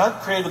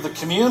 That created the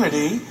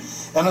community,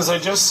 and as I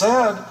just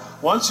said,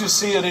 once you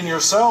see it in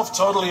yourself,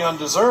 totally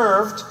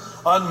undeserved,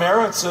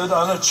 unmerited,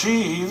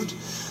 unachieved,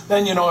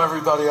 then you know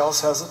everybody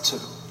else has it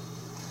too.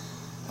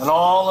 And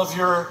all of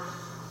your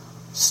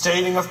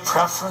stating of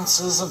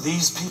preferences of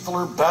these people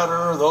are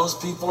better, those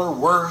people are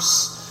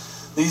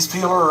worse, these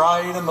people are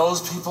right and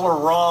those people are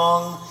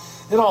wrong,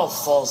 it all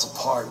falls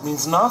apart. It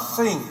means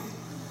nothing.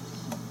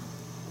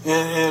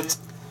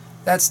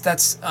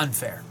 That's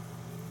unfair.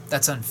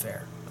 That's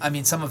unfair. I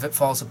mean, some of it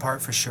falls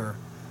apart for sure.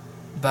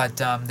 But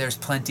there's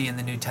plenty in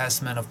the New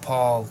Testament of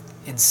Paul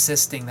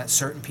insisting that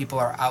certain people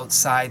are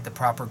outside the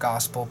proper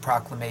gospel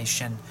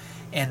proclamation,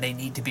 and they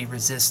need to be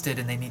resisted,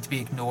 and they need to be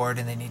ignored,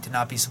 and they need to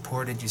not be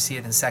supported. You see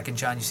it in 2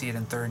 John, you see it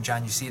in 3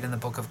 John, you see it in the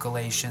book of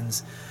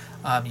Galatians,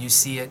 you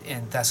see it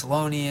in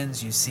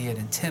Thessalonians, you see it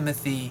in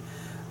Timothy,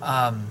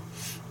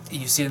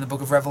 you see it in the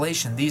book of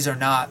Revelation. These are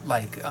not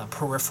like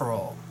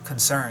peripheral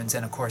concerns,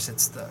 and of course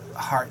it's the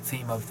heart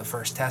theme of the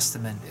First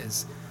Testament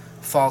is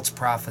false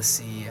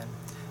prophecy and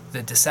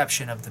the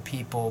deception of the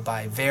people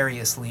by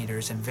various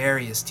leaders and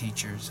various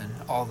teachers and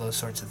all those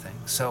sorts of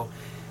things. So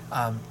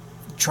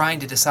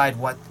trying to decide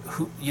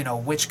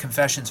which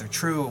confessions are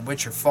true and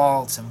which are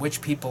false and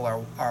which people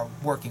are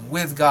working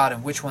with God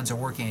and which ones are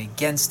working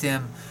against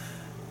him,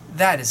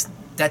 that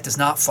does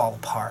not fall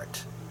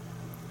apart.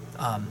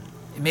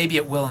 Maybe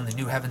it will in the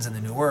new heavens and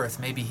the new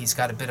earth. Maybe he's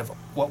got a bit of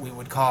what we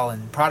would call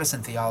in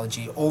Protestant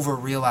theology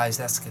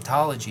over-realized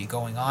eschatology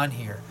going on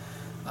here.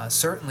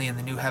 Certainly in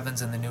the new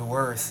heavens and the new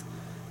earth,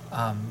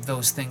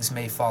 those things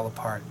may fall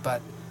apart,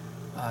 but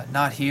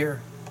not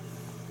here.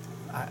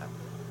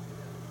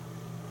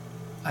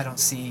 I don't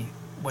see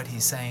what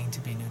he's saying to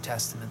be New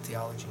Testament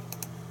theology.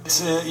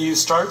 You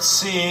start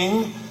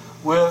seeing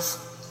with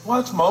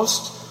what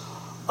most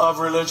of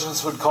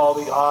religions would call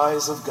the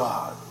eyes of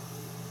God.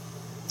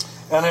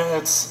 And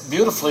it's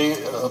beautifully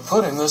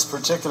put in this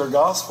particular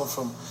gospel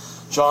from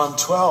John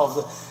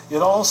 12. It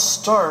all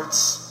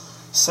starts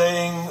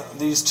saying,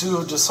 these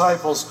two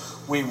disciples,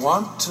 we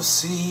want to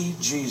see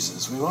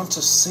Jesus. We want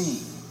to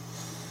see.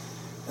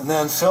 And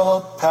then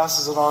Philip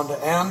passes it on to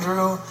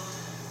Andrew.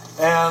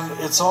 And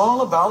it's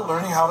all about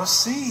learning how to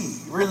see.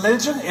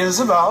 Religion is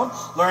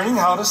about learning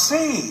how to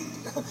see.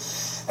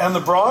 And the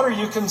broader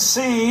you can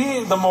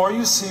see, the more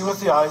you see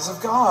with the eyes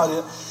of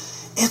God.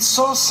 It's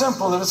so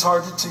simple that it's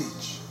hard to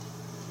teach.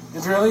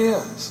 It really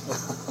is.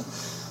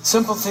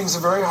 Simple things are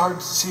very hard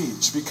to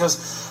teach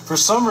because for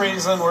some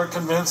reason we're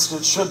convinced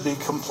it should be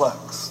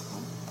complex.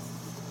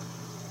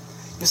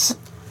 You see,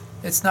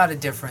 it's not a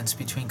difference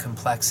between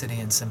complexity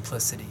and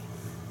simplicity.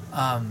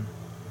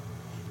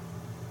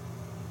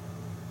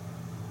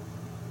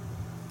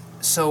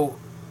 So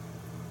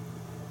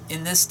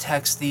in this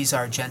text, these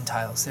are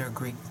Gentiles. They're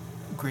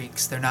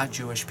Greeks. They're not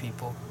Jewish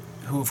people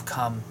who've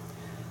come,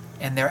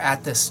 and they're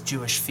at this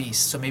Jewish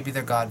feast. So maybe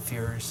they're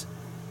God-fearers,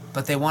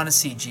 but they want to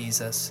see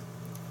Jesus.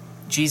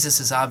 Jesus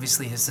is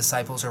obviously, his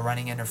disciples are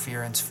running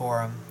interference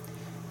for him.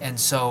 And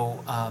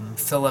so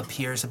Philip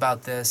hears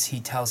about this. He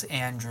tells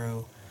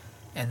Andrew,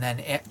 and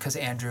then, because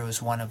Andrew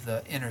is one of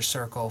the inner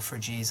circle for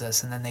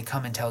Jesus, and then they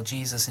come and tell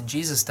Jesus, and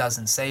Jesus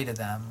doesn't say to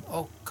them,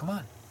 oh, come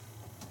on,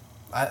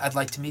 I'd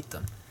like to meet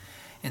them.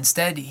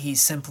 Instead, he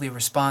simply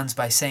responds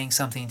by saying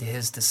something to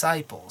his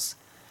disciples.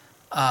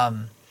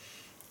 And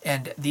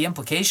the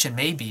implication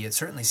may be, it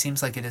certainly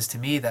seems like it is to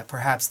me, that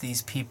perhaps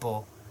these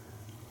people,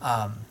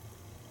 I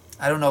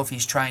don't know if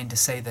he's trying to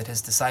say that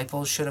his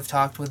disciples should have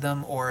talked with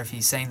them, or if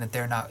he's saying that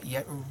they're not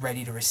yet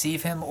ready to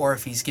receive him, or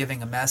if he's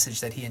giving a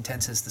message that he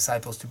intends his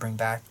disciples to bring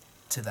back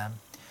to them.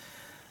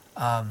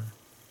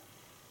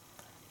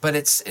 But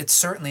it's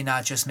certainly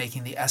not just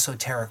making the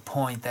esoteric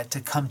point that to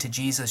come to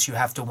Jesus you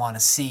have to want to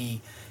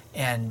see,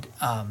 and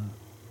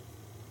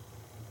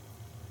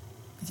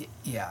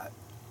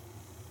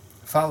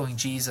following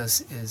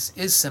Jesus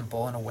is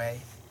simple in a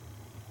way,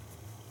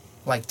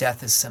 like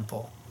death is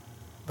simple.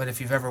 But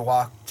if you've ever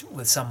walked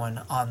with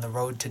someone on the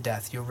road to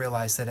death, you'll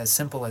realize that as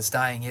simple as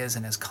dying is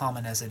and as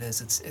common as it is,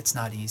 it's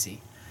not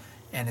easy.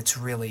 And it's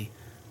really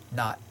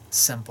not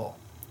simple.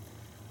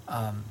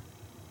 And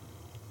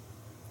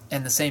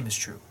the same is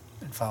true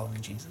in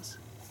following Jesus.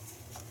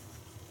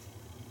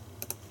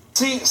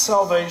 see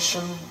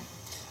salvation,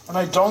 and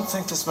I don't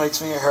think this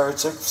makes me a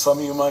heretic. Some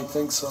of you might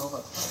think so.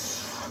 But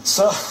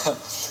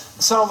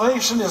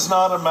salvation is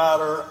not a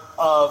matter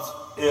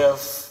of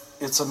if,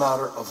 it's a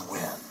matter of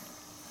when.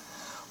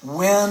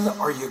 When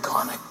are you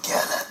going to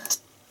get it?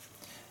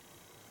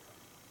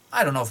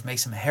 I don't know if it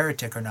makes him a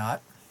heretic or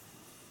not.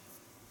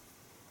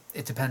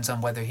 It depends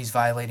on whether he's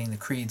violating the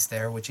creeds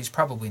there, which he's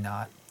probably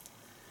not.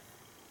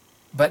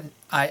 But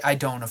I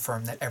don't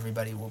affirm that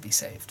everybody will be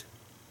saved.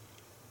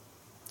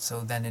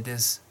 So then it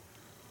is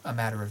a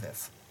matter of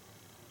if.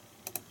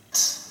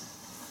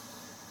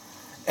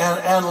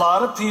 And a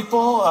lot of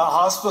people,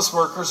 hospice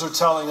workers are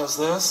telling us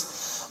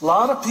this, a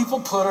lot of people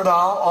put it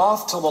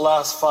off till the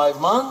last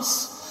 5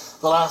 months,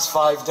 the last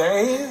 5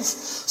 days,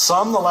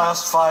 some the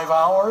last 5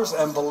 hours,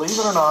 and believe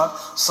it or not,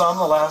 some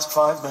the last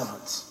 5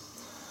 minutes.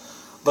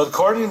 But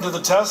according to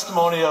the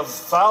testimony of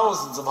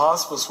thousands of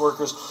hospice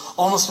workers,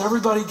 almost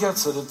everybody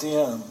gets it at the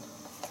end.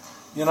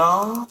 You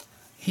know?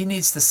 He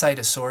needs to cite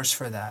a source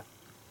for that.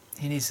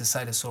 He needs to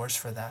cite a source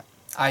for that.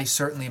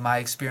 Certainly my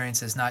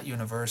experience is not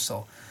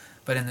universal,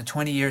 but in the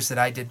 20 years that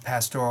I did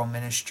pastoral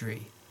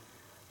ministry,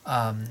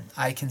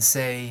 I can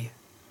say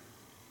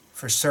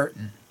for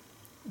certain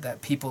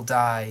that people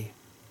die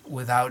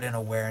without an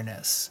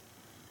awareness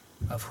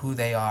of who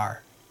they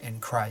are in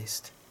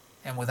Christ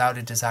and without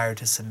a desire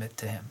to submit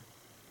to Him.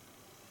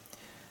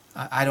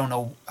 I don't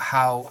know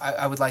how.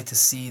 I would like to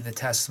see the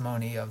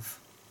testimony of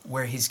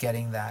where he's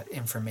getting that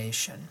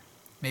information.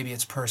 Maybe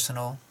it's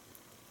personal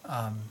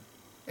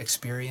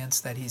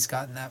experience that he's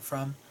gotten that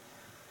from.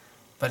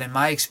 But in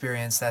my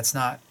experience, that's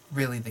not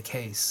really the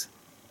case.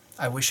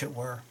 I wish it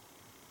were.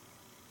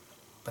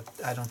 But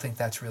I don't think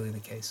that's really the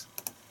case.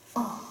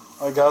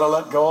 I got to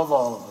let go of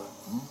all of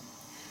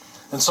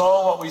it. And so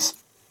what we...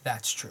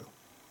 That's true.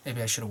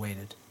 Maybe I should have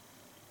waited.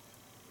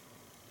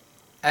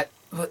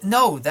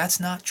 No,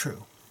 that's not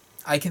true.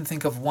 I can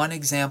think of one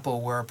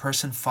example where a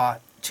person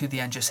fought to the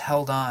end, just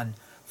held on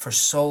for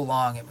so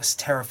long. It was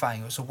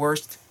terrifying. It was the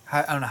worst.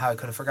 I don't know how I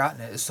could have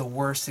forgotten it. It's the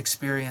worst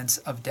experience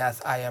of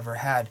death I ever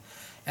had.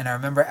 And I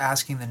remember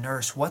asking the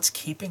nurse, what's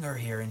keeping her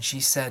here? And she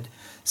said,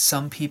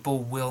 some people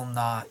will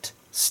not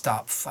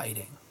stop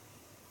fighting.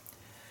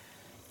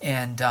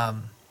 And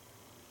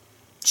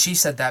she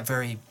said that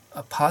very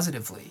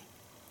positively.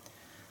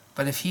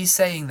 But if he's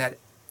saying that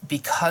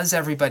because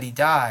everybody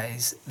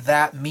dies,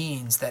 that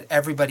means that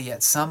everybody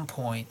at some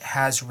point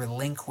has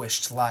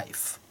relinquished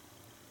life.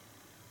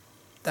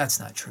 That's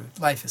not true.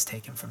 Life is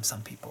taken from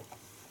some people.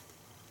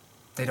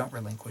 They don't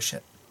relinquish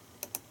it.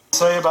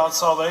 Say about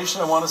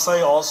salvation, I want to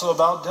say also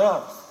about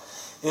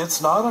death.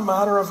 It's not a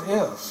matter of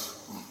if.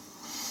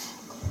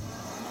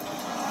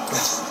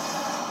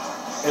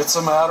 It's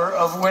a matter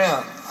of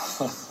when.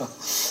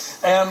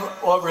 And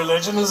what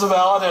religion is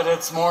about at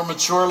its more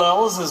mature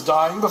levels is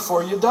dying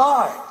before you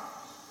die.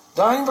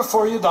 Dying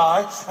before you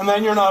die, and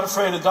then you're not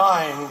afraid of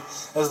dying.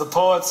 As the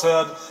poet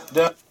said,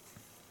 death...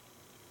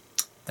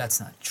 That's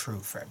not true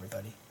for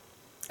everybody.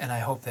 And I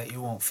hope that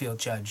you won't feel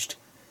judged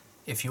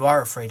if you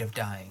are afraid of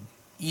dying,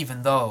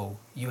 even though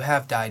you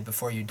have died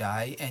before you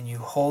die and you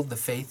hold the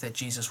faith that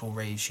Jesus will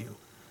raise you.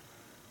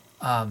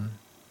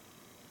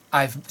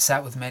 I've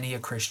sat with many a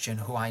Christian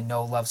who I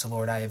know loves the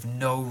Lord. I have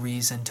no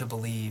reason to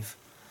believe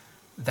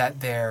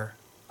that their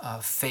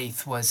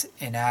faith was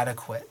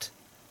inadequate,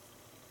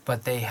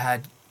 but they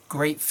had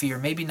great fear,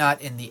 maybe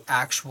not in the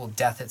actual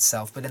death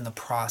itself, but in the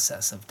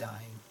process of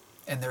dying.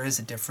 And there is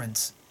a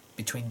difference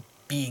between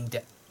being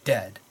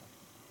dead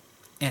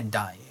and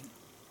dying.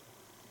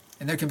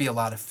 And there can be a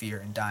lot of fear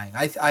in dying.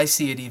 I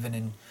see it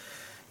even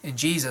in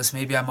Jesus.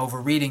 Maybe I'm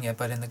overreading it,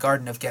 but in the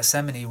Garden of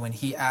Gethsemane, when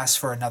he asked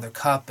for another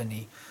cup, and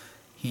he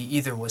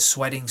either was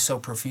sweating so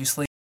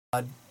profusely,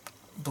 blood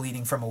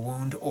bleeding from a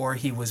wound, or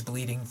he was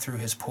bleeding through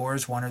his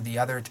pores, one or the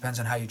other. It depends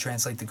on how you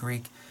translate the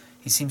Greek.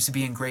 He seems to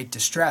be in great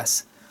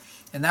distress.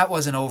 And that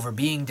wasn't over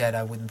being dead,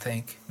 I wouldn't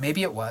think.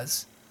 Maybe it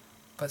was.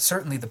 But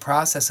certainly the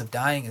process of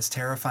dying is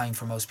terrifying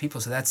for most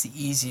people, so that's the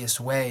easiest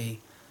way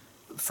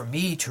for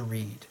me to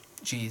read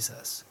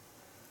Jesus.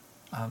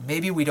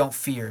 Maybe we don't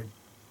fear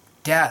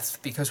death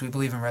because we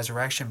believe in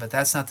resurrection, but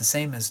that's not the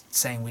same as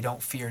saying we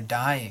don't fear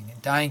dying.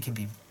 And dying can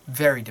be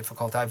very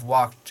difficult. I've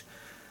walked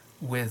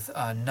with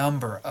a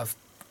number of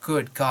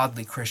good,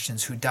 godly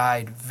Christians who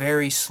died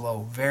very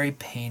slow, very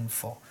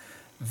painful,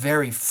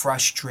 very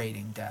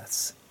frustrating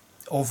deaths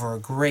over a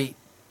great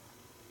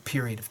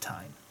period of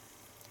time.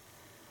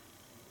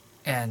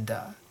 And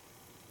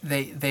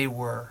they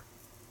were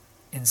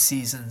in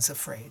seasons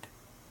afraid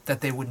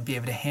that they wouldn't be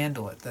able to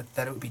handle it,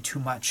 that it would be too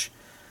much.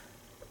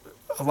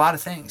 A lot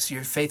of things.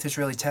 Your faith is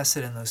really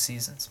tested in those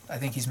seasons. I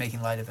think he's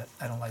making light of it.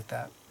 I don't like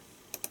that.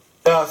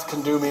 Death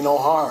can do me no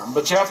harm.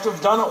 But you have to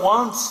have done it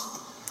once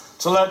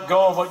to let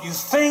go of what you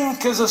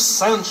think is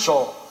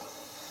essential,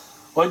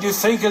 what you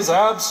think is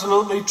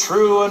absolutely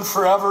true and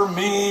forever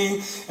me,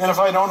 and if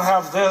I don't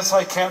have this,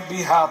 I can't be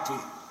happy.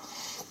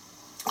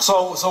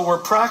 So we're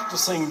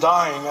practicing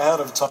dying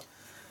ahead of time.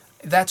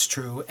 That's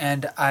true,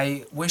 and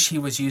I wish he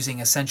was using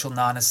essential,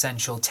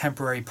 non-essential,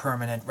 temporary,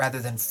 permanent, rather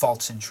than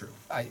false and true.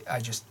 I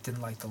just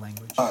didn't like the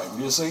language.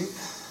 You see?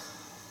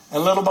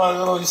 And little by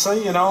little you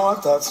say, you know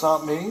what, that's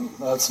not me,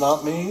 or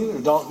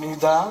don't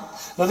need that.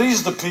 Now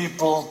these are the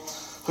people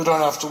who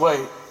don't have to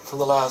wait for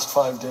the last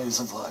 5 days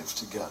of life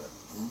to get it.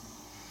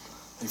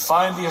 They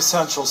find the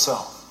essential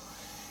self.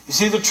 You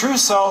see, the true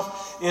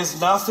self is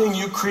nothing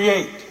you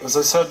create. As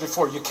I said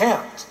before, you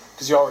can't,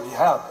 because you already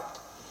have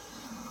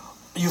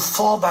it. You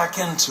fall back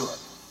into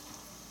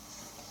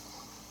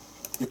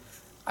it.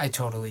 I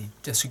totally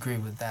disagree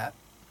with that.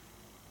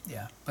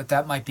 Yeah, but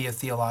that might be a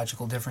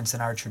theological difference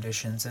in our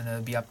traditions, and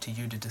it'll be up to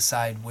you to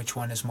decide which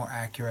one is more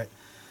accurate.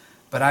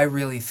 But I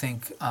really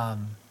think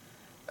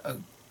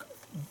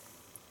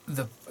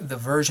the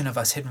version of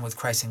us hidden with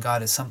Christ in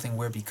God is something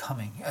we're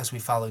becoming as we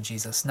follow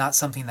Jesus, not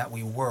something that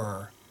we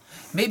were.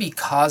 Maybe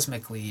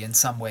cosmically in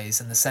some ways,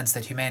 in the sense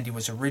that humanity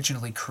was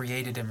originally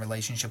created in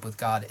relationship with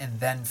God and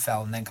then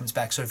fell and then comes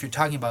back. So if you're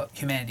talking about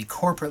humanity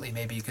corporately,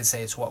 maybe you could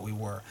say it's what we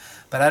were.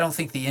 But I don't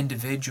think the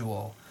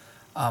individual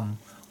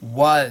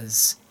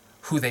was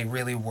who they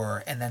really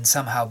were and then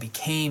somehow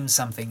became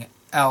something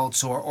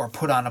else or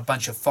put on a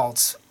bunch of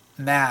false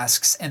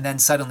masks and then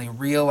suddenly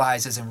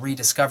realizes and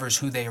rediscovers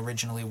who they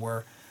originally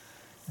were.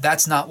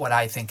 That's not what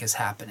I think is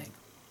happening.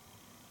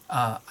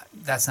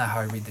 That's not how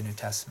I read the New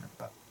Testament.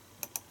 But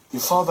you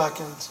fall back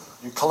into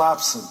it. You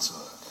collapse into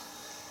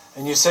it.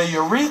 And you say,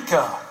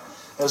 Eureka,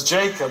 as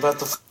Jacob at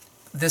the...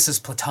 This is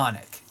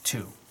Platonic,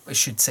 too. I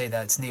should say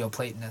that it's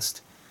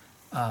Neoplatonist.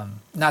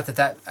 Not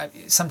that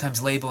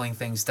sometimes labeling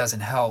things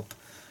doesn't help,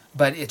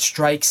 but it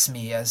strikes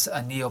me as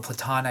a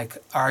Neoplatonic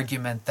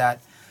argument that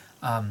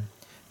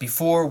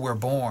before we're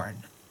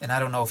born, and I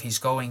don't know if he's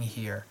going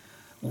here,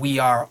 we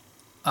are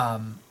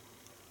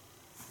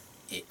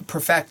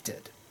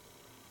perfected,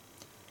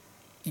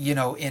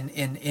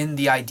 in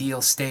the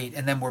ideal state,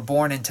 and then we're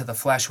born into the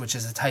flesh, which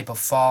is a type of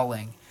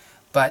falling,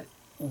 but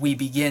we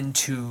begin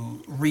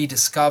to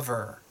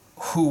rediscover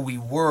who we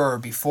were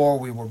before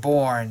we were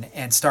born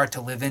and start to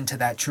live into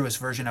that truest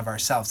version of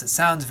ourselves. It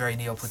sounds very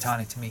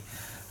Neoplatonic to me.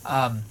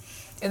 And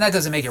that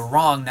doesn't make it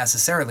wrong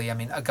necessarily. I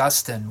mean,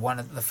 Augustine,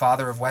 the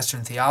father of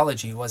Western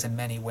theology, was in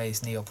many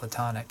ways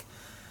Neoplatonic.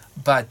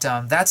 But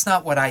that's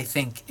not what I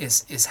think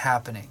is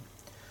happening.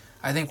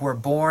 I think we're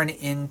born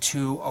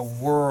into a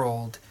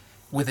world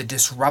with a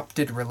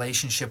disrupted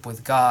relationship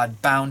with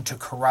God, bound to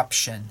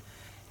corruption.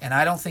 And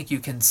I don't think you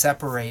can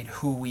separate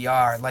who we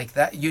are like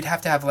that. You'd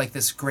have to have like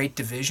this great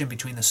division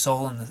between the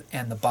soul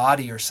and the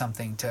body or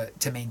something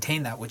to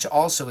maintain that, which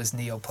also is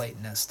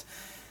Neoplatonist.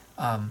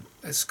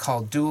 It's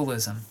called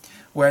dualism.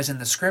 Whereas in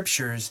the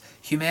scriptures,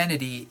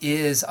 humanity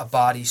is a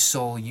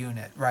body-soul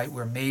unit, right?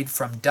 We're made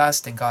from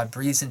dust, and God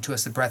breathes into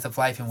us the breath of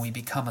life, and we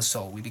become a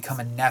soul. We become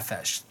a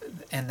nephesh.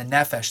 And the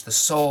nephesh, the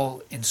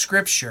soul in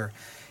scripture,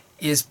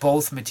 is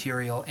both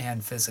material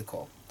and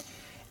physical.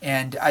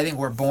 And I think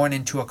we're born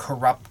into a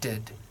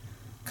corrupted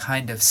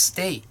kind of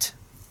state,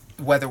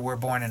 whether we're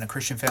born in a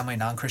Christian family,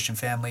 non-Christian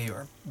family,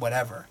 or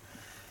whatever.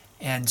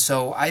 And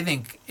so I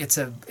think it's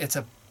a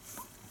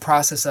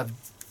process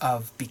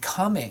of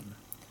becoming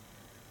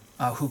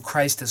who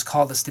Christ has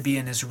called us to be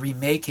and is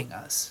remaking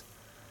us,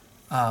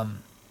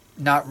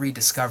 not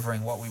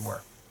rediscovering what we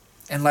were.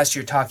 Unless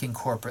you're talking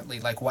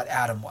corporately, like what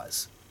Adam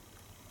was,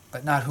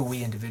 but not who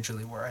we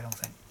individually were, I don't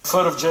think.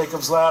 Foot of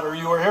Jacob's ladder,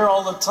 you were here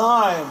all the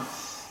time,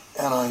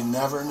 and I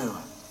never knew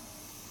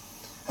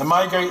it. And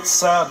my great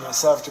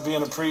sadness after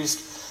being a priest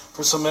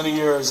for so many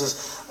years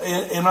is,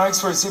 in my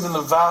experience, even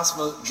the vast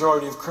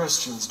majority of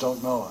Christians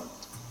don't know it.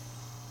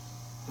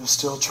 They're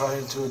still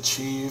trying to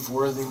achieve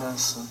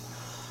worthiness,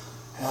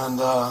 and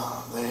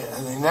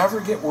they never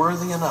get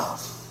worthy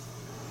enough.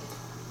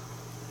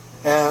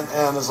 And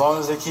as long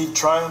as they keep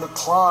trying to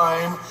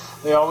climb,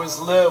 they always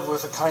live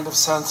with a kind of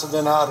sense of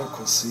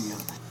inadequacy.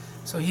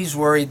 So he's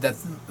worried that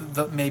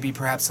maybe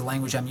perhaps the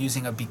language I'm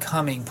using of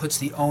becoming puts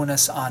the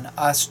onus on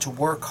us to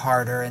work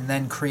harder and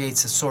then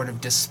creates a sort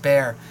of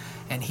despair.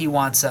 And he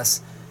wants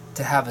us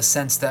to have a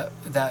sense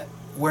that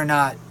we're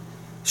not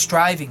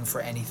striving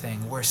for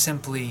anything. We're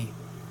simply,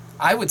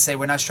 I would say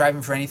we're not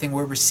striving for anything,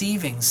 we're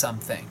receiving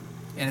something.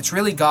 And it's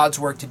really God's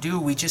work to do.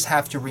 We just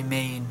have to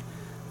remain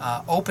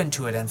open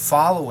to it and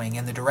following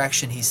in the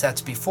direction he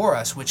sets before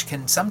us, which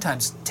can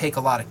sometimes take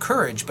a lot of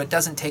courage, but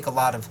doesn't take a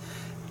lot of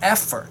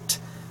effort.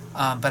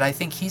 But I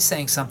think he's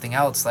saying something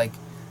else, like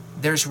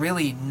there's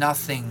really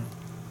nothing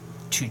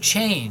to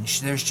change.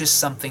 There's just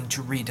something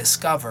to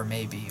rediscover,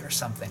 maybe, or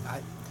something.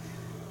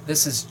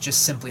 This is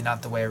just simply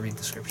not the way I read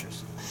the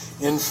scriptures.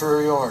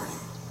 Inferiority.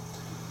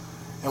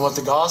 And what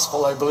the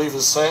gospel, I believe,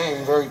 is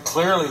saying very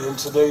clearly in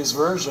today's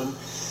version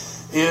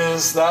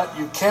is that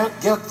you can't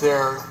get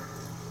there,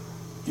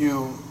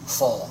 you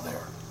fall there.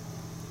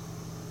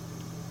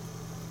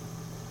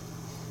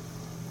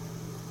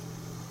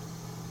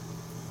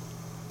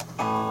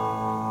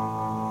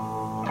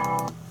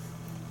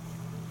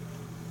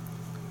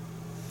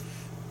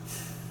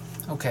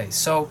 Okay,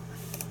 so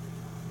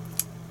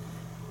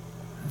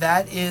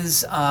that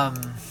is I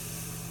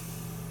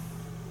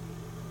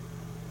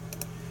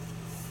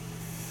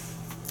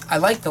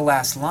like the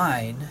last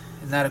line,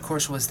 and that of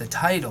course was the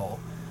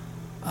title,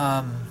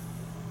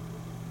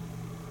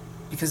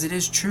 because it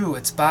is true.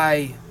 It's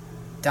by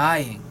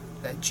dying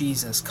that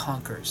Jesus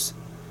conquers.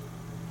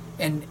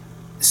 And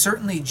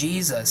certainly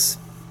Jesus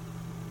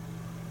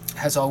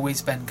has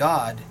always been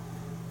God,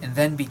 and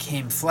then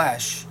became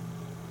flesh,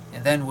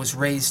 and then was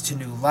raised to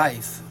new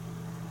life.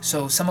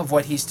 So some of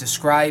what he's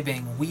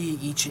describing, we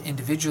each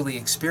individually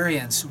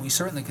experience. We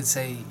certainly could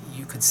say,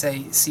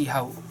 see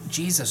how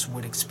Jesus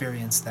would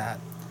experience that.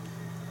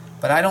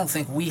 But I don't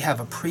think we have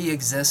a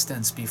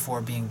pre-existence before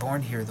being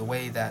born here, the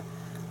way that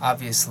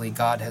obviously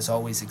God has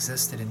always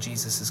existed and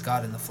Jesus is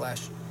God in the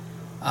flesh.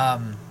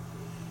 I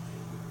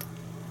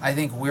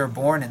think we're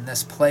born in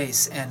this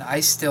place, and I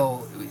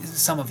still,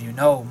 some of you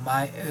know,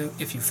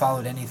 if you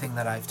followed anything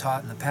that I've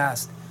taught in the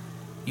past,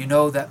 you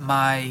know that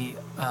my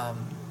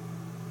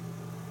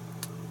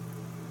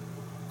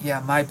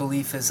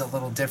belief is a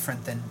little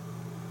different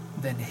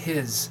than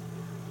his.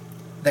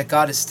 That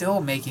God is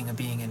still making a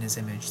being in his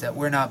image. That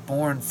we're not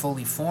born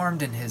fully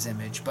formed in his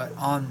image, but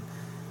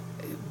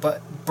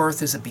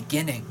birth is a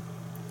beginning,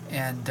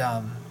 and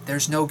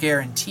there's no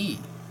guarantee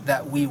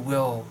that we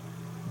will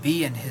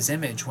be in his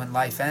image when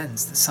life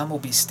ends. That some will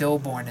be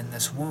stillborn in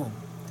this womb,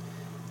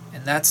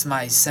 and that's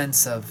my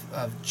sense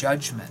of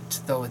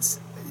judgment. Though it's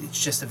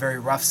just a very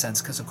rough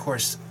sense, because of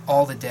course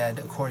all the dead,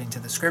 according to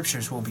the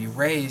scriptures, will be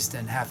raised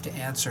and have to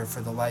answer for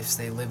the lives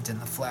they lived in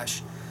the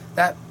flesh.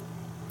 That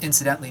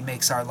incidentally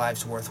makes our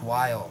lives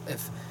worthwhile.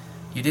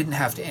 you didn't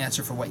have to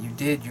answer for what you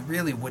did, you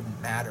really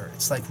wouldn't matter.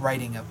 It's like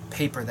writing a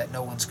paper that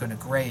no one's going to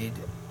grade,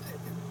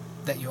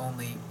 that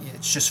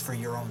it's just for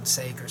your own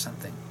sake or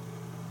something.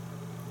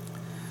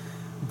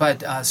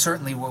 But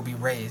certainly will be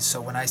raised. So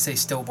when I say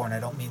stillborn, I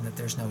don't mean that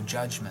there's no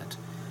judgment.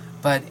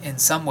 But in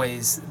some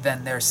ways,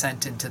 then they're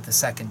sent into the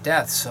second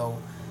death, so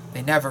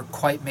they never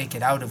quite make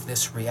it out of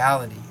this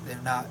reality.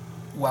 They're not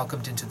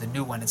welcomed into the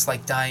new one. It's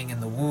like dying in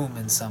the womb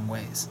in some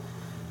ways.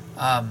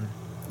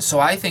 So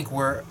I think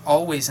we're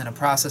always in a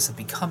process of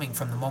becoming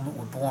from the moment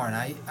we're born.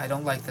 I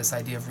don't like this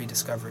idea of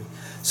rediscovery.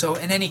 So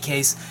in any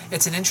case,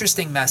 it's an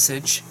interesting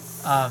message,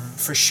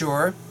 for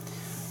sure.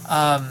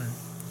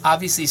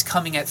 Obviously, he's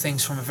coming at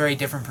things from a very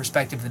different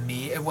perspective than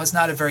me. It was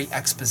not a very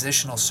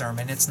expositional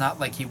sermon. It's not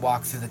like he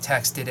walked through the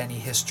text, did any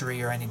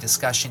history or any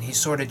discussion. He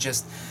sort of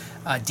just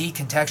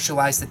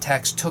decontextualized the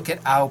text, took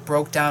it out,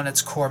 broke down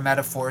its core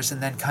metaphors,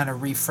 and then kind of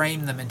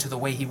reframed them into the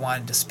way he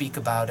wanted to speak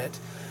about it.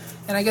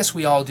 And I guess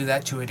we all do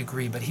that to a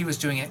degree, but he was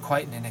doing it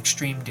quite in an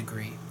extreme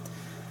degree.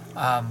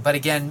 But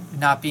again,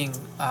 not being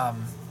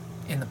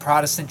in the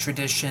Protestant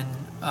tradition,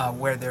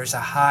 where there's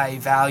a high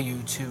value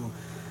to,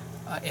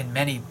 in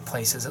many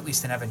places, at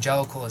least in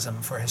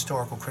evangelicalism, for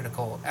historical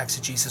critical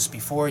exegesis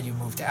before you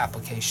move to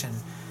application,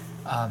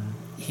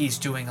 he's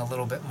doing a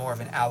little bit more of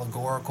an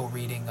allegorical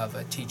reading of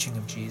a teaching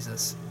of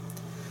Jesus.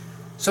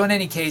 So in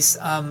any case,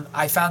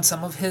 I found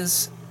some of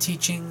his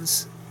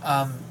teachings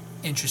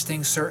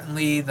interesting.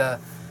 Certainly the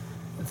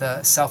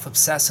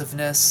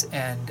self-obsessiveness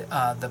and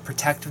the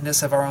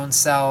protectiveness of our own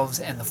selves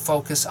and the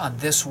focus on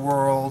this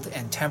world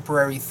and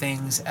temporary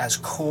things as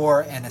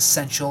core and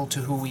essential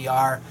to who we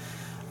are.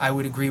 I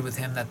would agree with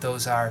him that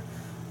those are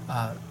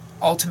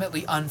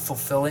ultimately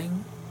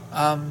unfulfilling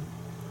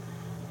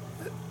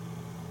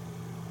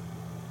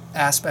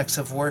aspects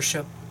of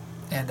worship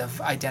and of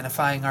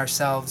identifying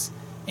ourselves,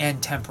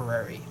 and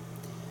temporary.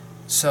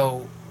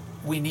 So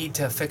we need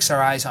to fix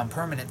our eyes on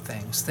permanent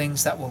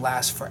things that will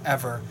last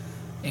forever.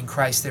 In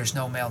Christ there's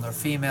no male nor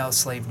female,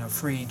 slave nor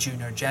free, Jew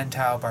nor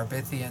Gentile,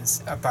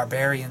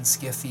 barbarian,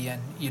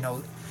 Scythian.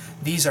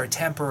 These are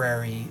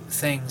temporary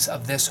things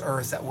of this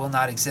earth that will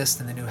not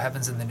exist in the new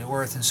heavens and the new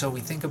earth. And so we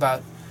think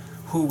about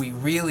who we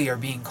really are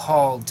being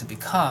called to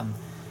become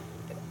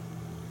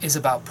is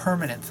about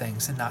permanent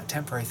things and not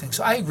temporary things.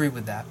 So I agree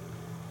with that.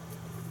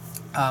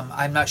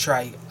 I'm not sure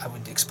I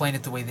would explain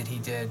it the way that he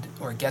did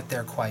or get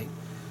there quite.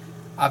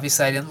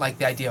 Obviously, I didn't like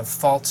the idea of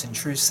false and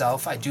true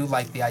self. I do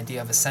like the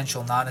idea of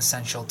essential,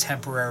 non-essential,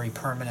 temporary,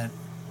 permanent,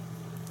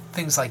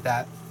 things like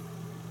that.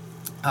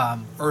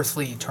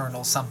 Earthly,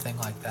 eternal, something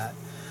like that.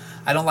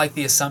 I don't like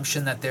the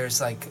assumption that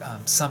there's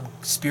some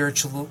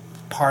spiritual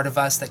part of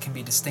us that can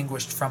be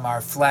distinguished from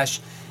our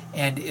flesh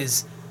and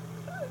is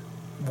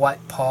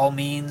what Paul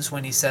means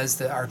when he says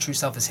that our true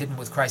self is hidden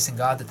with Christ in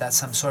God, that's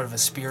some sort of a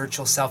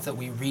spiritual self that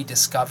we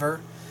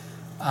rediscover.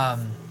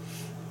 I'm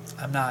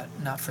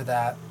not for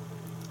that.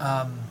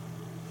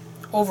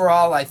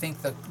 Overall, I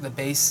think the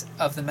base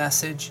of the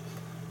message,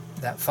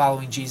 that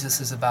following Jesus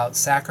is about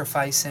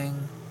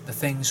sacrificing the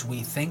things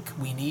we think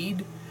we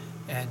need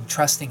and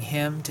trusting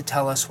him to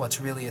tell us what's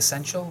really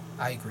essential.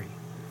 I agree.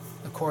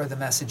 The core of the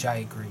message, I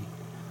agree.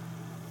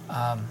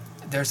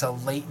 There's a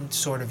latent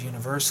sort of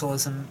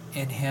universalism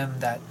in him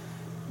that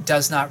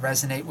does not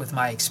resonate with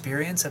my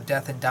experience of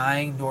death and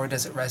dying, nor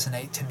does it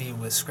resonate to me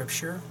with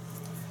Scripture.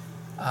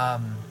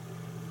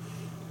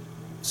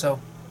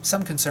 So,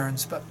 some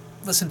concerns, but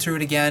listen through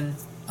it again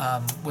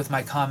with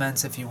my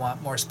comments if you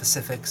want more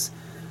specifics.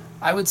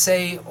 I would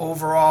say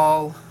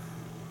overall,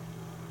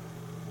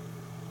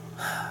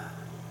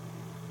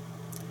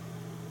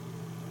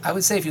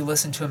 if you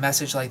listen to a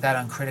message like that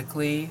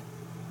uncritically,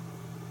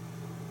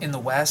 in the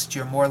West,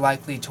 you're more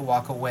likely to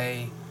walk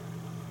away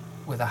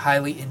with a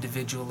highly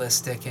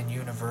individualistic and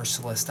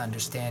universalist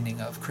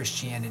understanding of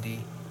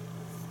Christianity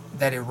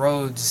that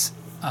erodes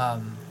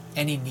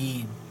any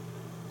need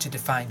to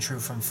define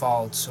true from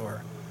false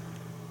or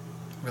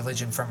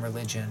religion from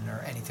religion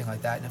or anything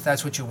like that. And if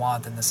that's what you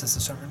want, then this is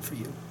the sermon for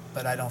you.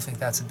 But I don't think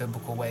that's a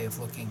biblical way of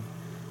looking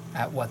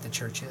at what the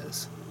church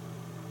is.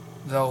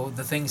 Though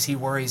the things he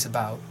worries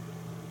about,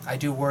 I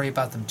do worry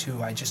about them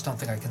too. I just don't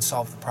think I can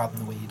solve the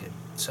problem the way he did.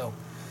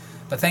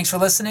 But thanks for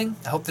listening.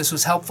 I hope this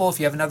was helpful. If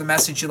you have another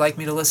message you'd like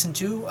me to listen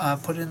to,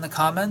 put it in the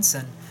comments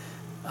and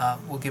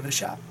we'll give it a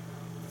shot.